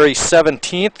January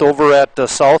 17th over at the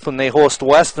South when they host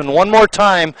West. And one more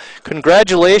time,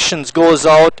 congratulations goes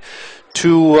out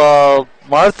to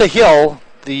Martha Hill,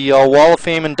 the Wall of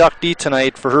Fame inductee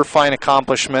tonight, for her fine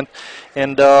accomplishment.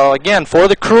 And again, for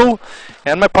the crew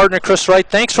and my partner Chris Wright,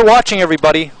 thanks for watching,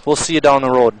 everybody. We'll see you down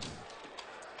the road.